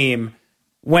the game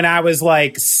when I was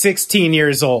like 16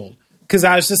 years old. Because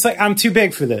I was just like, I'm too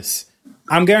big for this.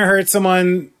 I'm going to hurt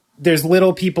someone. There's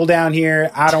little people down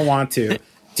here. I don't want to.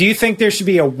 Do you think there should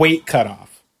be a weight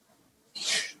cutoff?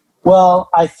 Well,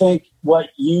 I think what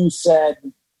you said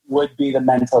would be the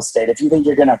mental state. If you think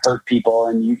you're going to hurt people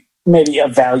and you maybe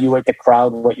evaluate the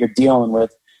crowd, what you're dealing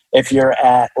with. If you're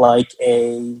at like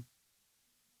a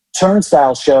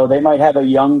Turnstile show, they might have a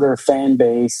younger fan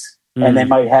base and they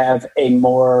might have a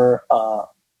more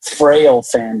frail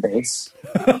fan base.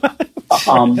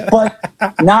 But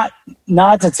not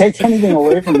to take anything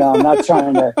away from them. I'm not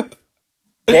trying to.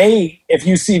 If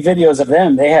you see videos of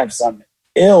them, they have some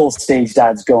ill stage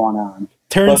dives going on.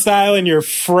 Turnstile and your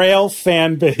frail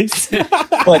fan base.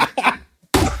 But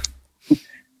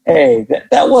hey,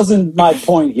 that wasn't my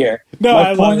point here. No,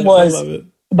 I love it.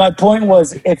 My point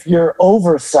was, if you're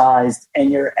oversized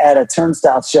and you're at a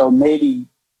Turnstile show, maybe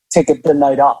take the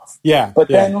night off. Yeah. But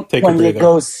then when you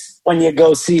go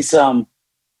see some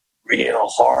real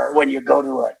hard, when you go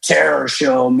to a terror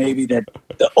show, maybe that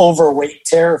the overweight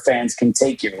terror fans can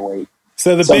take your weight.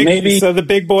 So the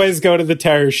big boys go to the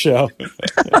terror show.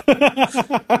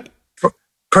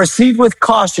 Proceed with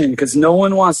caution, because no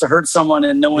one wants to hurt someone,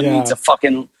 and no one needs a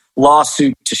fucking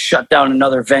lawsuit to shut down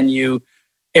another venue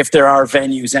if there are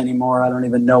venues anymore. I don't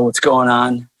even know what's going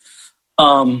on.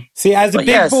 See, as a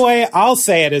big boy, I'll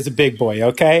say it as a big boy,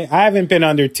 okay? I haven't been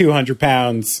under 200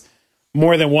 pounds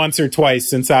more than once or twice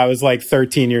since I was like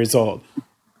 13 years old.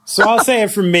 So I'll say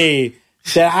it for me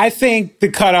that I think the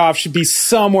cutoff should be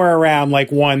somewhere around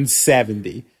like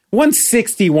 170,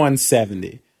 160,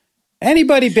 170.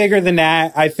 Anybody bigger than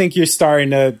that, I think you're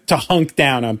starting to hunk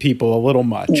down on people a little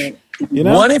much. You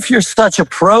know? What if you're such a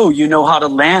pro, you know how to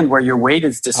land where your weight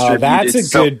is distributed? Oh,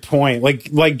 that's a good point.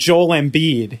 Like Joel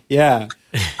Embiid. Yeah.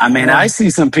 I mean, I see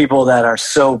some people that are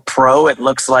so pro, it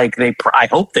looks like I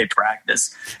hope they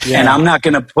practice. Yeah. And I'm not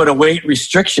going to put a weight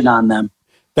restriction on them.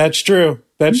 That's true.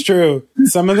 That's true.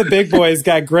 Some of the big boys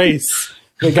got grace.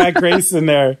 They got grace in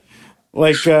there.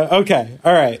 Like, okay.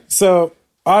 All right. So,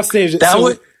 off stage.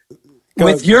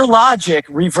 With your logic,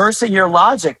 reversing your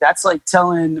logic, that's like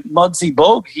telling Muggsy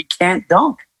Bogues he can't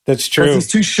dunk. That's true. Because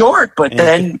he's too short, but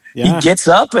then he gets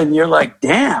up and you're like,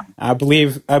 damn. I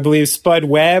believe Spud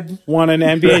Webb won an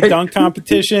NBA dunk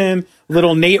competition.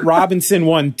 Little Nate Robinson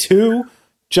won 2.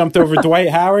 Jumped over Dwight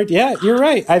Howard. Yeah, you're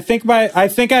right. I think I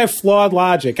have flawed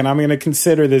logic, and I'm going to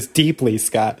consider this deeply,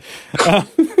 Scott.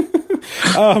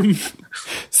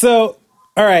 So,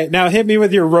 all right, now hit me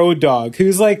with your road dog.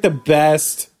 Who's like the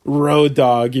best road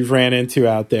dog you've ran into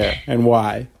out there, and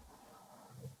why?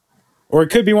 Or it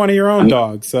could be one of your own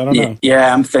dogs. I don't know.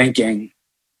 Yeah, I'm thinking.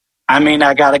 I mean,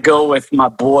 I got to go with my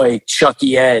boy,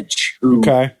 Chucky Edge, who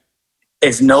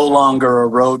is no longer a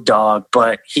road dog,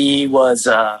 but he was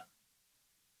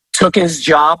took his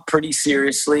job pretty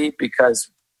seriously because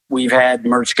we've had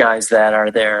merch guys that are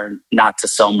there not to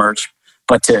sell merch,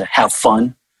 but to have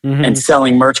fun. Mm-hmm. And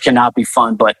selling merch cannot be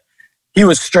fun, but he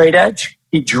was straight edge.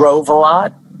 He drove a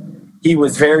lot. He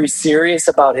was very serious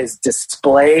about his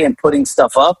display and putting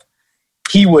stuff up.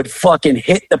 He would fucking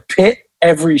hit the pit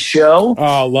every show. Oh,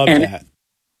 I love that.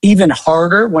 Even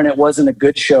harder when it wasn't a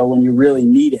good show, when you really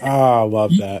need it. Oh, I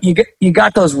love that. You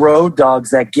got those road dogs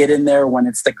that get in there when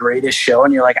it's the greatest show,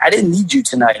 and you're like, I didn't need you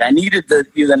tonight. I needed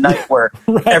you the night where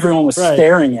everyone was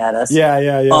staring at us.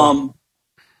 Yeah.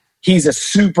 He's a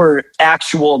super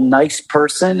actual nice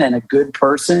person and a good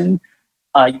person.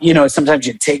 Sometimes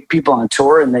you take people on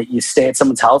tour and that you stay at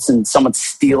someone's house and someone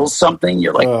steals something.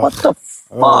 You're like, what the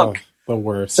fuck? The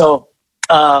worst. So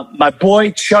my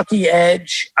boy Chucky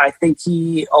Edge, I think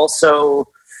he also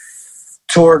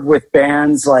toured with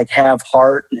bands like Have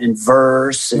Heart and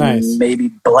Verse and maybe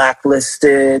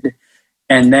Blacklisted.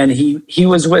 And then he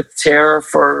was with Terror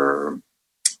for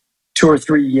 2 or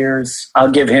 3 years.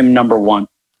 I'll give him number 1.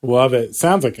 Love it.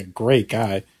 Sounds like a great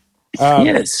guy. He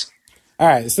is. All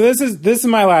right. So this is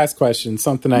my last question,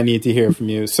 something I need to hear from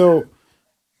you. So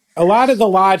a lot of the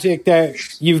logic that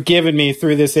you've given me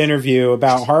through this interview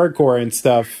about hardcore and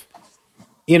stuff,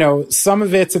 some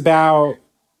of it's about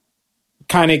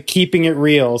kind of keeping it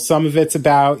real. Some of it's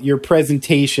about your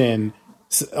presentation.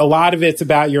 A lot of it's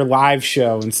about your live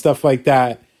show and stuff like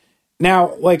that.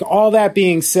 Now, like all that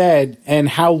being said, and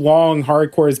how long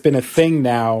hardcore has been a thing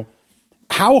now,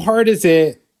 how hard is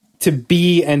it to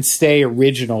be and stay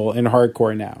original in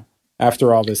hardcore now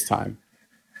after all this time?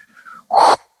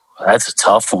 That's a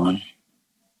tough one.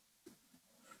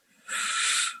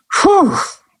 Whew.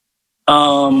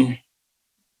 I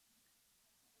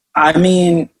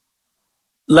mean,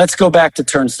 let's go back to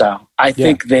Turnstile. I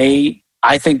think they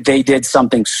did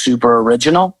something super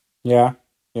original. Yeah.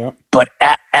 But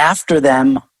after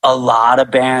them, a lot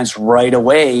of bands right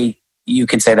away, you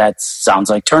can say that sounds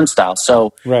like Turnstile.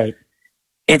 So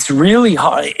it's really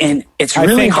hard, and it's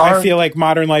really hard. I feel like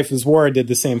Modern Life is War did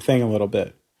the same thing a little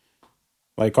bit.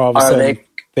 Like all of a sudden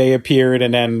they appeared,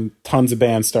 and then tons of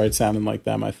bands started sounding like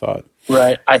them, I thought.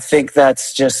 Right. I think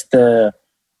that's just the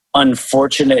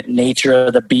unfortunate nature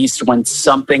of the beast when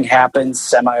something happens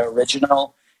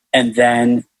semi-original and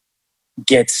then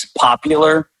gets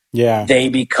popular. Yeah. They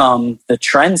become the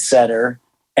trendsetter,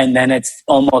 and then it's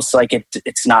almost like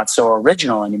it's not so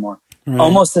original anymore. Right.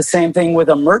 Almost the same thing with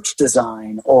a merch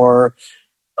design or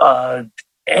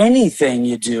anything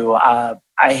you do. I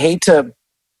hate to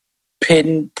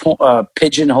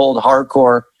pigeonhole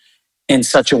hardcore in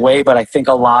such a way, but I think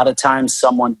a lot of times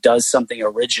someone does something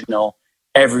original,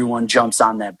 everyone jumps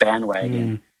on that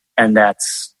bandwagon. And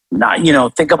that's not,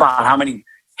 think about how many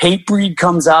Hatebreed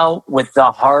comes out with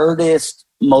the hardest,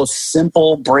 most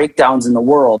simple breakdowns in the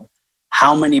world.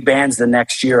 How many bands the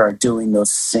next year are doing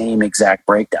those same exact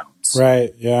breakdowns?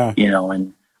 Right. Yeah.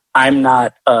 And I'm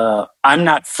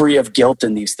not free of guilt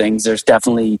in these things. There's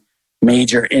definitely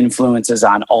major influences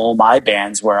on all my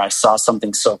bands where I saw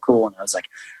something so cool and I was like,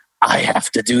 I have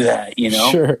to do that,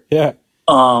 Sure. Yeah.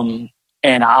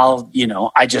 And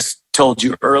I just told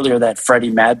you earlier that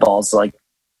Freddie Madball is like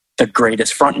the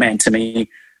greatest frontman to me.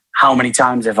 How many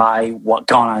times have I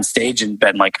gone on stage and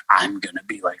been like, I'm going to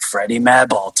be like Freddie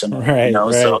Madball tonight, Right,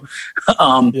 right. So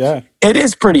Yeah. it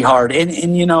is pretty hard. And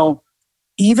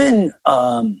even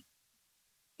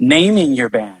naming your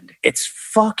band, it's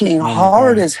fucking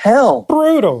hard as hell.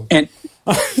 Brutal. And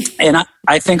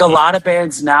I think a lot of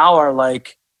bands now are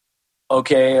like,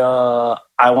 okay, I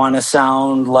want to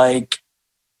sound like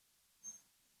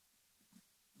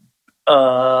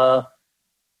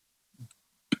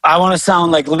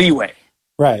Leeway.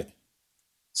 Right.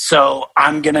 So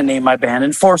I'm going to name my band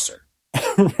Enforcer.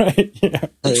 Right. Yeah.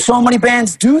 Right. So many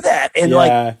bands do that. And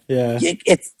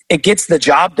it gets the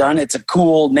job done. It's a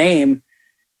cool name.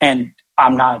 And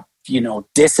I'm not,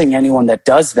 dissing anyone that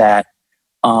does that.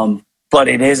 But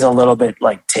it is a little bit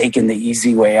like taking the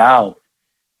easy way out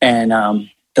and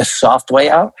the soft way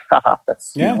out.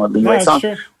 That's a Leeway song.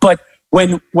 True. But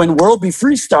when World Be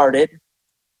Free started,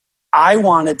 I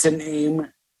wanted to name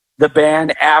the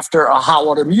band after a Hot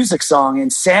Water Music song,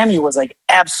 and Sammy was like,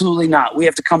 absolutely not. We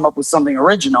have to come up with something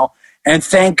original. And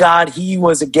thank God he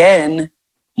was, again,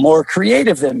 more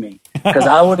creative than me, because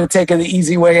I would have taken the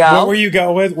easy way out. What were you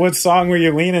going with? What song were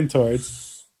you leaning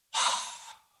towards?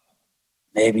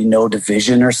 Maybe No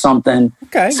Division or something.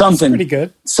 Okay, something pretty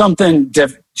good. Something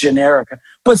generic,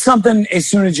 but something, as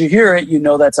soon as you hear it,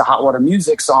 that's a Hot Water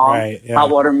Music song. Right, yeah.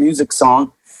 Hot Water Music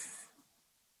song.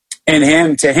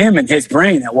 And to him in his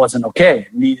brain, that wasn't okay.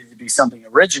 It needed to be something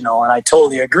original, and I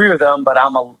totally agree with him. But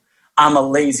I'm a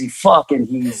lazy fuck, and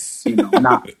he's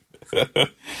not.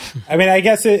 I mean, I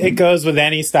guess it goes with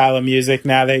any style of music.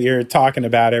 Now that you're talking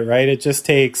about it, right? It just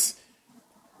takes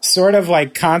sort of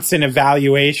like constant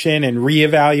evaluation and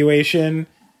reevaluation,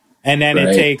 and then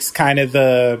it takes kind of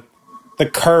the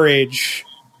courage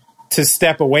to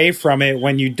step away from it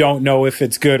when you don't know if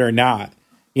it's good or not.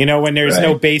 When there's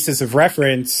no basis of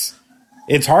reference,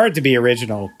 it's hard to be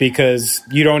original because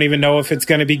you don't even know if it's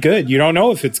going to be good. You don't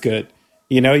know if it's good.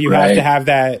 You have to have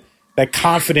that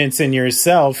confidence in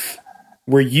yourself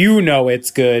where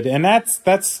it's good. And that's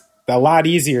a lot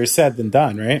easier said than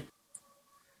done, right?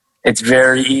 It's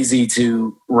very easy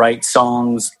to write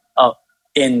songs up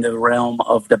in the realm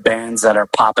of the bands that are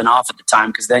popping off at the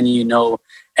time, because then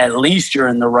at least you're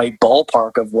in the right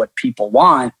ballpark of what people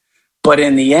want. But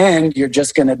in the end, you're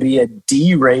just going to be a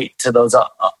D-rate to those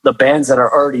the bands that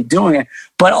are already doing it.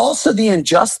 But also the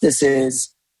injustice is,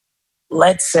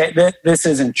 let's say that this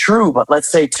isn't true, but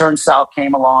let's say Turnstile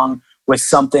came along with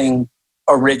something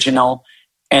original,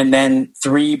 and then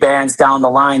 3 bands down the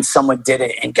line, someone did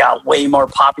it and got way more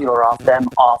popular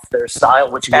off their style,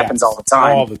 which happens all the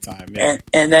time. All the time, yeah.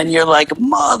 And then you're like,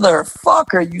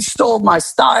 motherfucker, you stole my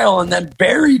style and then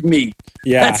buried me.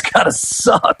 Yeah. That's gotta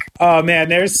suck. Oh, man,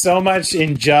 there's so much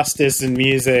injustice in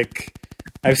music.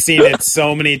 I've seen it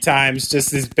so many times.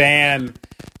 Just this band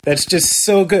that's just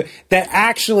so good, that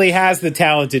actually has the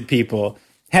talented people,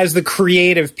 has the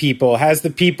creative people, has the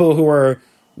people who are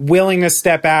willing to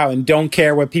step out and don't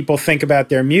care what people think about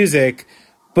their music,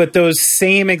 but those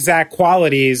same exact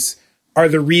qualities are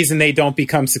the reason they don't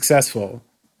become successful.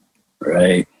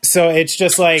 Right. So it's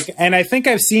just like, and I think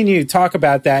I've seen you talk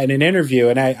about that in an interview,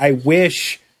 and I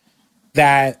wish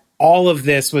that all of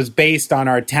this was based on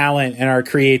our talent and our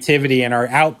creativity and our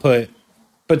output,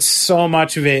 but so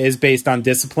much of it is based on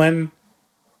discipline.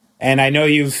 And I know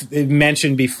you've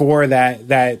mentioned before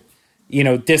that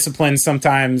discipline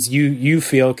sometimes you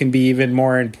feel can be even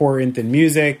more important than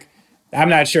music. I'm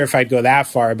not sure if I'd go that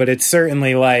far, but it's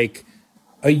certainly like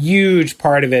a huge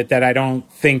part of it that I don't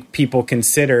think people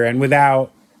consider. And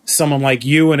without someone like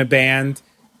you in a band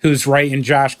who's writing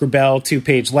Josh Grabel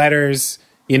 2-page letters,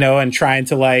 and trying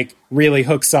to like really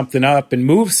hook something up and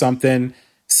move something,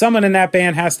 someone in that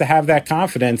band has to have that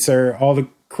confidence, or all the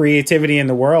creativity in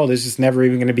the world is just never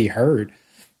even going to be heard.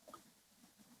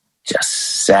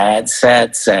 Just sad.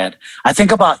 I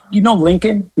think about,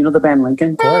 Lincoln, the band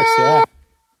Lincoln? Of course, yeah.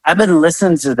 I've been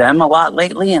listening to them a lot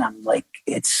lately, and I'm like,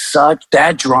 it's such,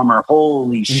 that drummer,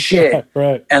 holy shit.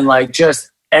 Right. And like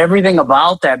just everything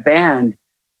about that band,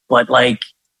 but like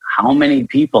how many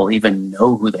people even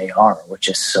know who they are, which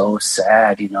is so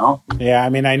sad, Yeah, I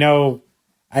mean, I know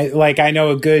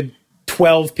a good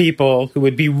 12 people who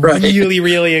would be really,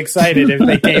 really excited if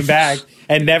they came back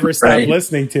and never stopped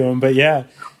listening to them. But yeah.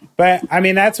 But I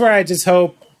mean, that's where I just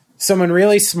hope someone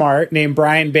really smart named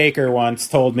Brian Baker once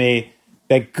told me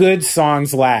that good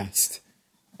songs last.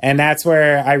 And that's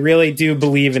where I really do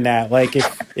believe in that. Like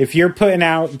if you're putting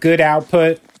out good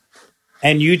output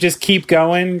and you just keep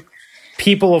going,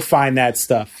 people will find that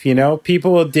stuff,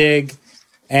 people will dig.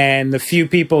 and the few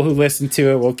people who listen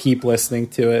to it will keep listening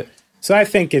to it. So I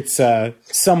think it's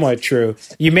somewhat true.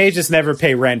 You may just never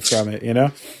pay rent from it, you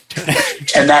know?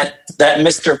 And that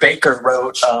Mr. Baker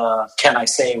wrote Can I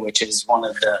Say, which is one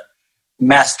of the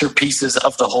masterpieces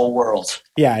of the whole world.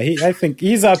 Yeah, I think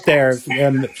he's up there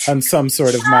on some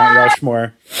sort of Mount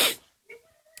Rushmore.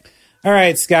 All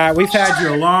right, Scott, we've had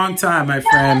you a long time, my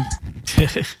friend.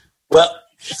 Well,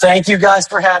 thank you guys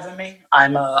for having me.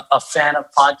 I'm a fan of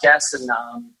podcasts, and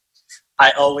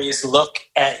I always look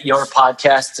at your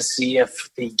podcast to see if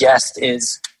the guest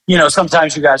is,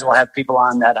 sometimes you guys will have people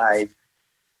on that I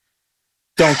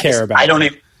don't care about. I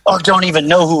don't even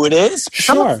know who it is.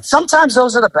 Sure. Sometimes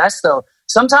those are the best, though.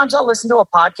 Sometimes I'll listen to a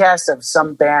podcast of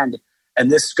some band, and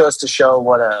this goes to show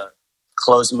what a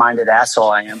closed-minded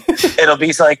asshole I am. It'll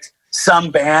be like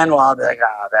some band, I'll be like,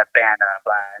 that band,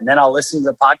 blah. And then I'll listen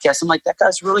to the podcast. I'm like, that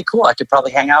guy's really cool. I could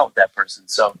probably hang out with that person.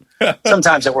 So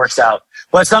sometimes it works out.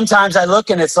 But sometimes I look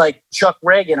and it's like Chuck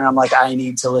Reagan, and I'm like, I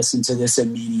need to listen to this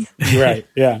immediately. Right,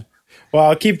 yeah. Well,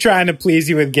 I'll keep trying to please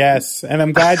you with guests. And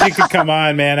I'm glad you could come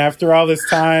on, man. After all this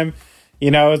time,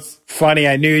 it's funny.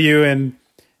 I knew you in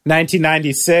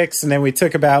 1996, and then we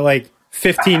took about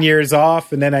 15 years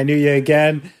off, and then I knew you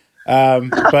again.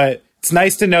 But it's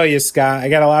nice to know you, Scott. I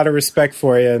got a lot of respect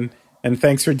for you, and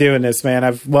thanks for doing this, man.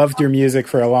 I've loved your music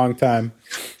for a long time.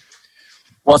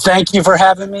 Well, thank you for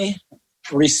having me.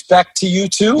 Respect to you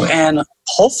too, and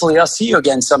hopefully I'll see you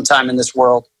again sometime in this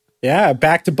world. Yeah,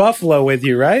 back to Buffalo with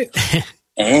you, right?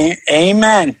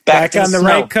 Amen. Back on the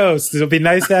right coast. It'll be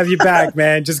nice to have you back,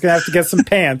 man. Just gonna have to get some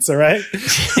pants, all right?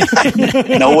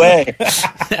 No way.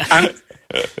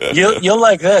 You'll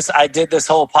like this. I did this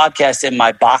whole podcast in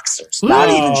my boxers, not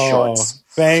even shorts.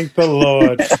 Thank the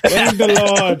Lord. Thank the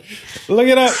Lord. Look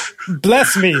it up.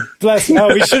 Bless me. Bless me.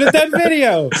 Oh, we should have done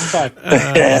video. Fuck.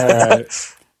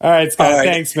 All right, Scott. All right.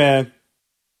 Thanks, man.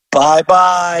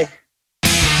 Bye-bye.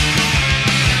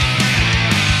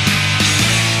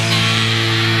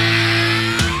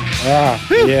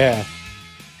 Yeah.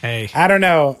 Hey. I don't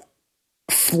know.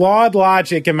 Flawed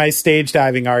logic in my stage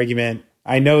diving argument.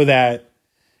 I know that.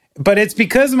 But it's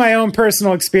because of my own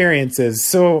personal experiences.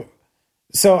 So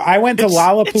I went to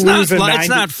Lollapalooza. It's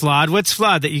not flawed. What's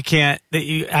flawed that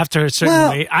you after a certain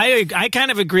way? I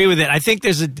kind of agree with it. I think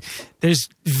there's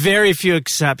very few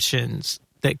exceptions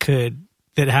that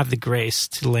have the grace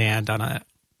to land on a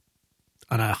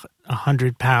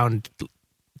 100-pound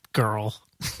girl.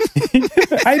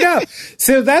 I know.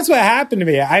 So that's what happened to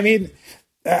me. I mean,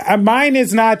 mine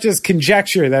is not just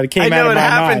conjecture that it came out of my mind. I know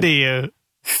what happened to you.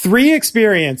 3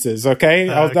 experiences, okay?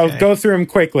 I'll go through them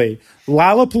quickly.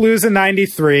 Lollapalooza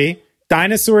 93,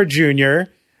 Dinosaur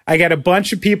Jr. I got a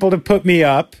bunch of people to put me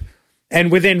up,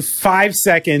 and within 5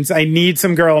 seconds, I kneed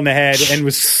some girl in the head and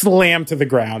was slammed to the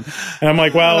ground. And I'm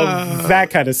like, well,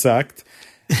 that kind of sucked.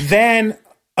 Then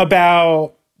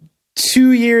about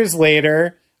 2 years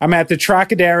later, I'm at the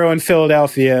Trocadero in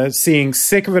Philadelphia seeing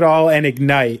Sick of It All and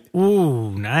Ignite.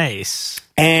 Ooh, nice.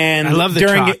 And I love the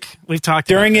Troc. We've talked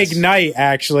during about this. Ignite,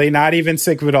 actually, not even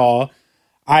Sick of It All,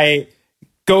 I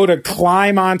go to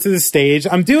climb onto the stage.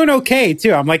 I'm doing okay,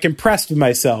 too. I'm impressed with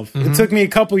myself. Mm-hmm. It took me a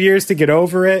couple years to get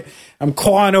over it. I'm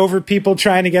clawing over people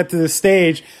trying to get to the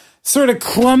stage. Sort of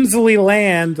clumsily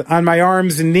land on my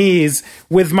arms and knees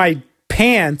with my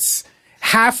pants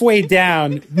halfway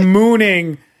down,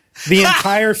 mooning the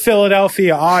entire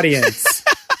Philadelphia audience.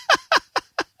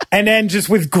 And then just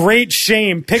with great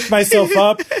shame, picked myself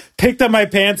up, picked up my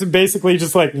pants, and basically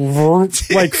just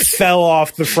fell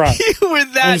off the front. You were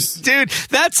that dude.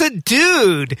 That's a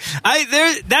dude.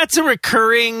 That's a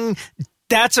recurring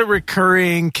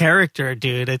character,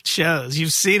 dude. It shows.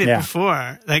 You've seen it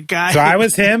before. That guy. So I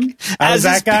was him. I was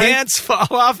that guy. As his pants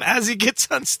fall off as he gets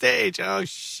on stage. Oh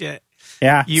shit.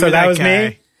 Yeah. So that was guy.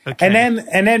 me. Okay.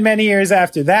 And then many years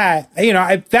after that,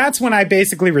 that's when I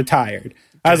basically retired.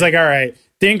 I was like, all right,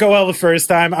 didn't go well the first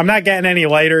time. I'm not getting any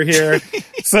lighter here.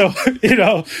 So,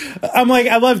 I'm like,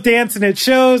 I love dancing at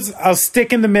shows. I'll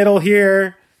stick in the middle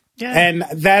here. Yeah. And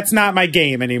that's not my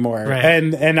game anymore. Right.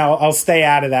 And I'll stay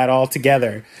out of that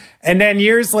altogether. And then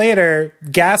years later,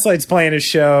 Gaslight's playing a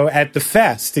show at the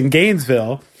Fest in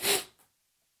Gainesville.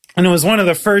 And it was one of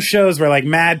the first shows where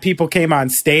mad people came on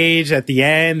stage at the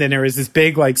end, and there was this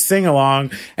big sing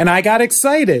along, and I got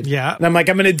excited. Yeah. And I'm like,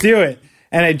 I'm going to do it.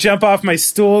 And I jump off my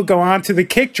stool, go onto the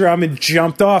kick drum, and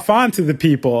jumped off onto the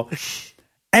people.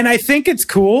 And I think it's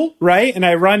cool, right? And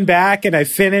I run back and I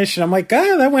finish, and I'm like,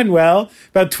 oh, that went well.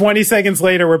 About 20 seconds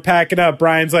later, we're packing up.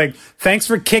 Brian's like, thanks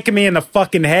for kicking me in the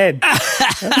fucking head. I'm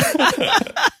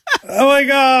like,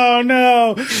 oh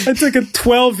no. I took a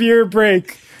 12-year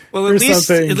break Well, at least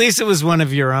it was one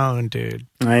of your own, dude.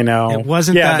 I know. It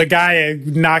wasn't the guy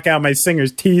knock out my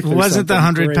singer's teeth. It wasn't the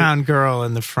 100-pound girl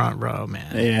in the front row,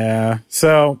 man. Yeah.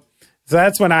 So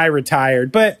that's when I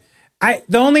retired. But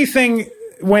the only thing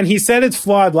when he said it's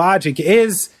flawed logic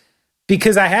is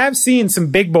because I have seen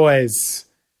some big boys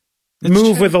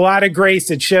move with a lot of grace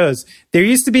at shows. There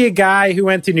used to be a guy who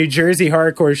went to New Jersey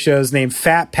hardcore shows named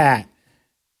Fat Pat.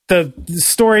 The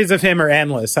stories of him are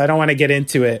endless. I don't want to get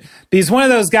into it. But he's one of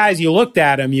those guys, you looked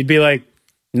at him, you'd be like,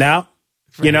 no,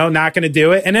 not going to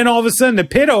do it. And then all of a sudden the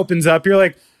pit opens up. You're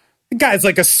like, the guy's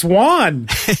like a swan.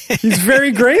 He's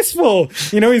very graceful.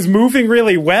 He's moving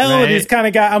really well. Right. And he's kind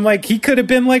of I'm like, he could have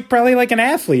been probably like an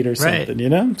athlete or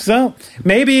something, So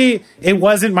maybe it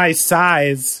wasn't my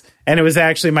size and it was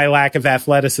actually my lack of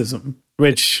athleticism,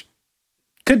 which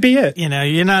could be it.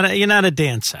 You're not a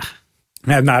dancer.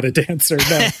 I'm not a dancer.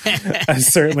 No, I'm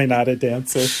certainly not a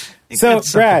dancer. So,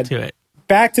 Brad,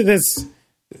 back to this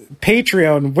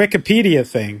Patreon Wikipedia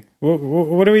thing.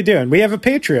 What are we doing? We have a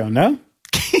Patreon, no?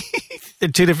 They're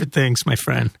two different things, my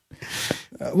friend.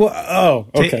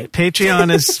 Okay.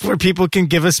 Patreon is where people can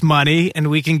give us money, and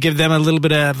we can give them a little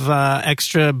bit of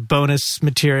extra bonus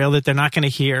material that they're not going to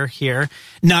hear here,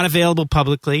 not available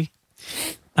publicly.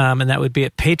 And that would be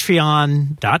at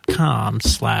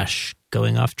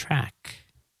patreon.com/goingofftrack.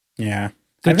 Yeah.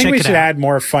 I think we should add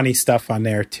more funny stuff on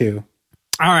there, too.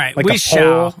 All right. Like we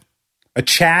shall. A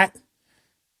chat.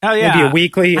 Oh, yeah. Maybe a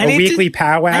weekly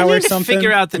powwow or something. I need to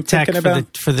figure out the tech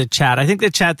for the chat. I think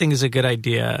the chat thing is a good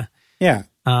idea. Yeah.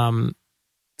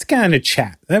 Let's get on a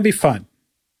chat. That'd be fun.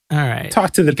 All right.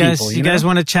 Talk to the people. You guys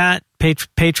want to chat?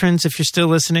 Patrons, if you're still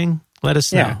listening, let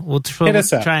us know. Yeah. We'll try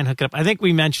and hook it up. I think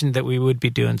we mentioned that we would be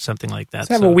doing something like that.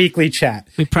 Let's have a weekly chat.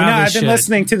 We probably I've been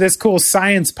listening to this cool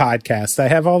science podcast. I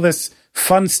have all this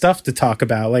fun stuff to talk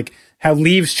about, like how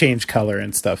leaves change color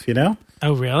and stuff,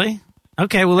 Oh, really?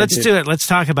 Okay, well, let's do it. Let's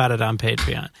talk about it on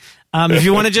Patreon. If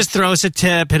you want to just throw us a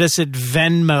tip, hit us at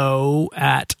Venmo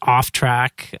at Off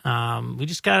Track. We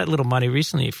just got a little money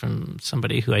recently from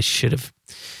somebody who I should have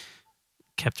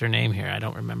kept her name here. I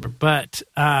don't remember. But,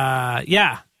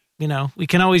 we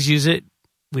can always use it.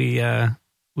 We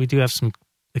do have some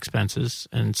expenses,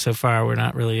 and so far we're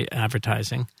not really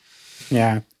advertising.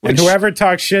 Yeah. And whoever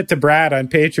talks shit to Brad on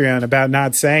Patreon about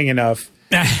not saying enough,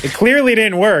 it clearly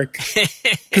didn't work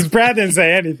because Brad didn't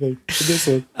say anything.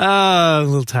 I'm a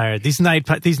little tired. These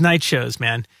night shows,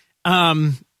 man.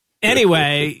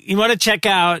 Anyway, you want to check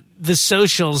out the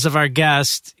socials of our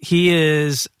guest. He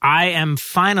is I Am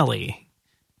Finally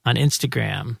on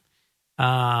Instagram,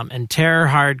 and Terror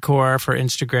Hardcore for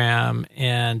Instagram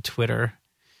and Twitter.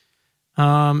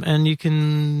 And you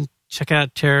can check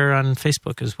out Terror on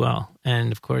Facebook as well.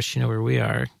 And of course, you know where we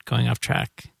are, Going Off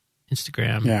Track,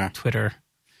 Instagram, Twitter.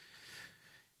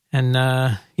 And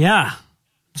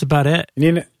that's about it.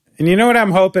 And you know what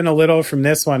I'm hoping a little from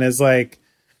this one is like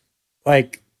I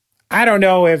don't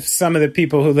know if some of the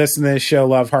people who listen to this show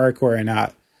love hardcore or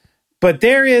not, but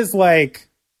there is like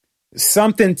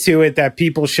something to it that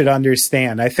people should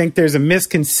understand. I think there's a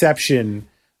misconception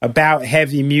about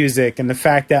heavy music and the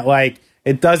fact that like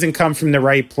it doesn't come from the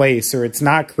right place, or it's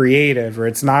not creative, or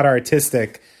it's not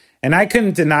artistic. And I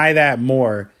couldn't deny that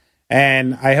more.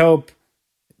 And I hope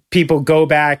people go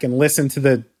back and listen to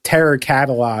the Terror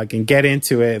catalog and get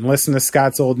into it and listen to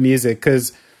Scott's old music,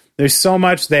 because there's so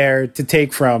much there to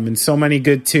take from, and so many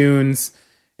good tunes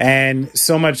and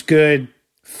so much good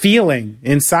feeling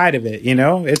inside of it.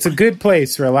 It's a good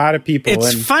place for a lot of people.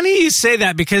 It's funny you say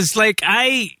that, because like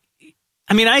I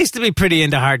used to be pretty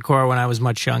into hardcore when I was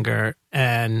much younger,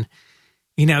 and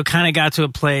kind of got to a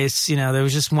place, there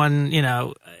was just one, it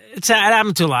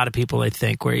happened to a lot of people, I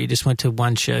think, where you just went to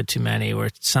one show too many, or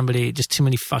somebody, just too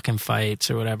many fucking fights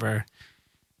or whatever,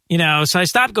 so I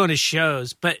stopped going to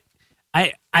shows. But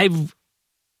I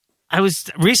was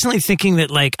recently thinking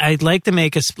that like, I'd like to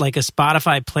make a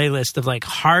Spotify playlist of like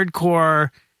hardcore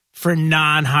for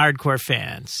non-hardcore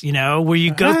fans, where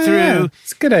you go through.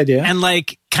 It's a good idea. And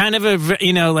like kind of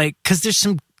cause there's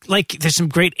some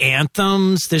great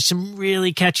anthems, there's some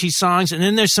really catchy songs, and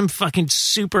then there's some fucking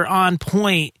super on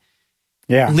point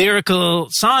lyrical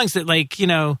songs that like,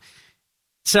 so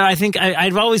I think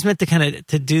I've always meant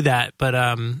to do that,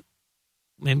 but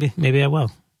maybe I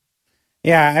will.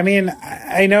 Yeah, I mean,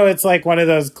 I know it's like one of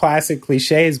those classic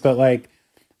cliches, but like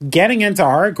getting into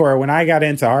hardcore, when I got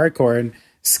into hardcore, and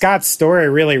Scott's story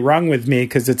really rung with me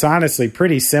because it's honestly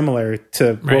pretty similar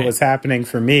to what was happening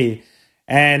for me.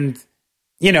 And,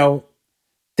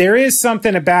 there is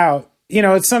something about,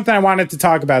 it's something I wanted to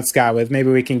talk about Scott with. Maybe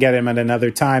we can get him at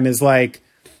another time, is like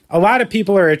a lot of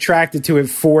people are attracted to it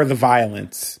for the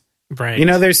violence. Right. You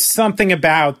know, there's something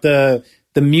about the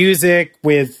music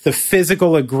with the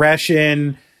physical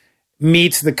aggression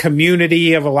meets the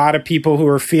community of a lot of people who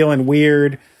are feeling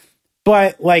weird.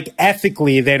 But like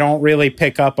ethically, they don't really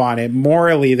pick up on it.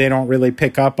 Morally, they don't really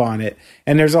pick up on it.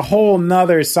 And there's a whole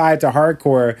nother side to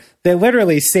hardcore that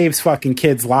literally saves fucking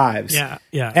kids' lives. Yeah,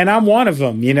 yeah. And I'm one of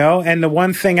them, you know? And the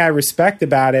one thing I respect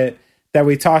about it that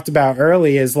we talked about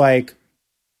early is like,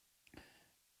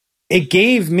 it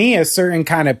gave me a certain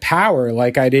kind of power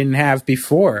like I didn't have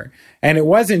before. And it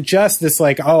wasn't just this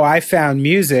like, oh, I found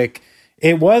music.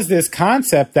 It was this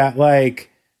concept that like,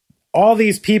 all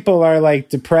these people are like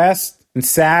depressed and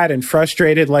sad and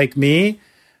frustrated like me,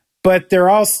 but they're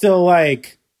all still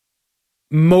like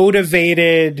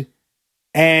motivated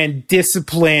and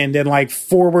disciplined and like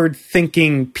forward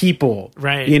thinking people,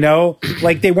 right? You know,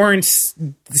 like they weren't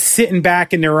sitting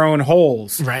back in their own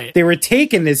holes, right? They were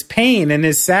taking this pain and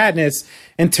this sadness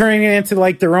and turning it into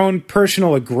like their own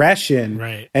personal aggression,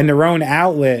 right? And their own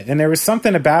outlet. And there was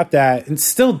something about that, and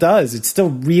still does. It still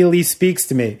really speaks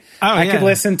to me. I could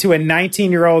listen to a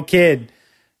 19-year-old kid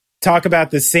talk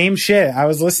about the same shit I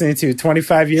was listening to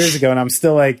 25 years ago, and I'm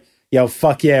still like, yo,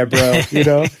 fuck yeah, bro. You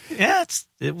know? Yeah,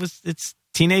 it's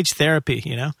teenage therapy,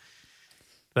 you know?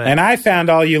 But, and I found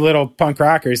all you little punk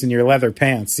rockers in your leather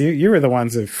pants. You were the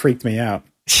ones that freaked me out.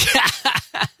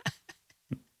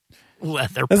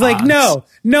 Leather I was like, no,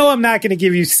 I'm not going to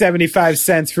give you 75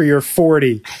 cents for your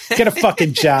 40. Get a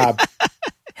fucking job.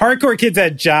 Hardcore kids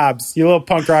had jobs. You little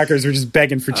punk rockers were just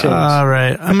begging for change. All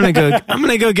right. I'm going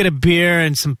to go get a beer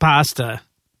and some pasta.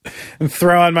 And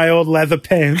throw on my old leather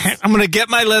pants. I'm going to get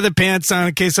my leather pants on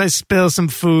in case I spill some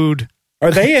food. Are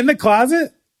they in the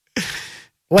closet?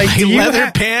 Like, my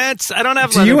leather pants? I don't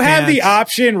have leather pants. Do you have the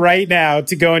option right now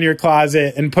to go in your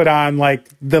closet and put on, like,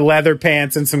 the leather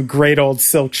pants and some great old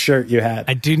silk shirt you had?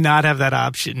 I do not have that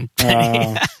option. All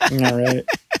right.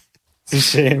 It's a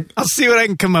shame. I'll see what I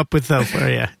can come up with, though, for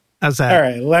you. How's that? All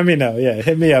right. Let me know. Yeah.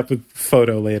 Hit me up with a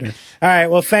photo later. All right.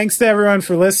 Well, thanks to everyone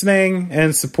for listening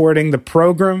and supporting the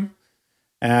program.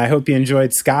 I hope you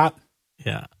enjoyed Scott.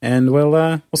 Yeah. And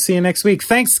we'll see you next week.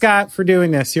 Thanks, Scott, for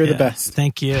doing this. You're the best.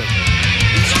 Thank you.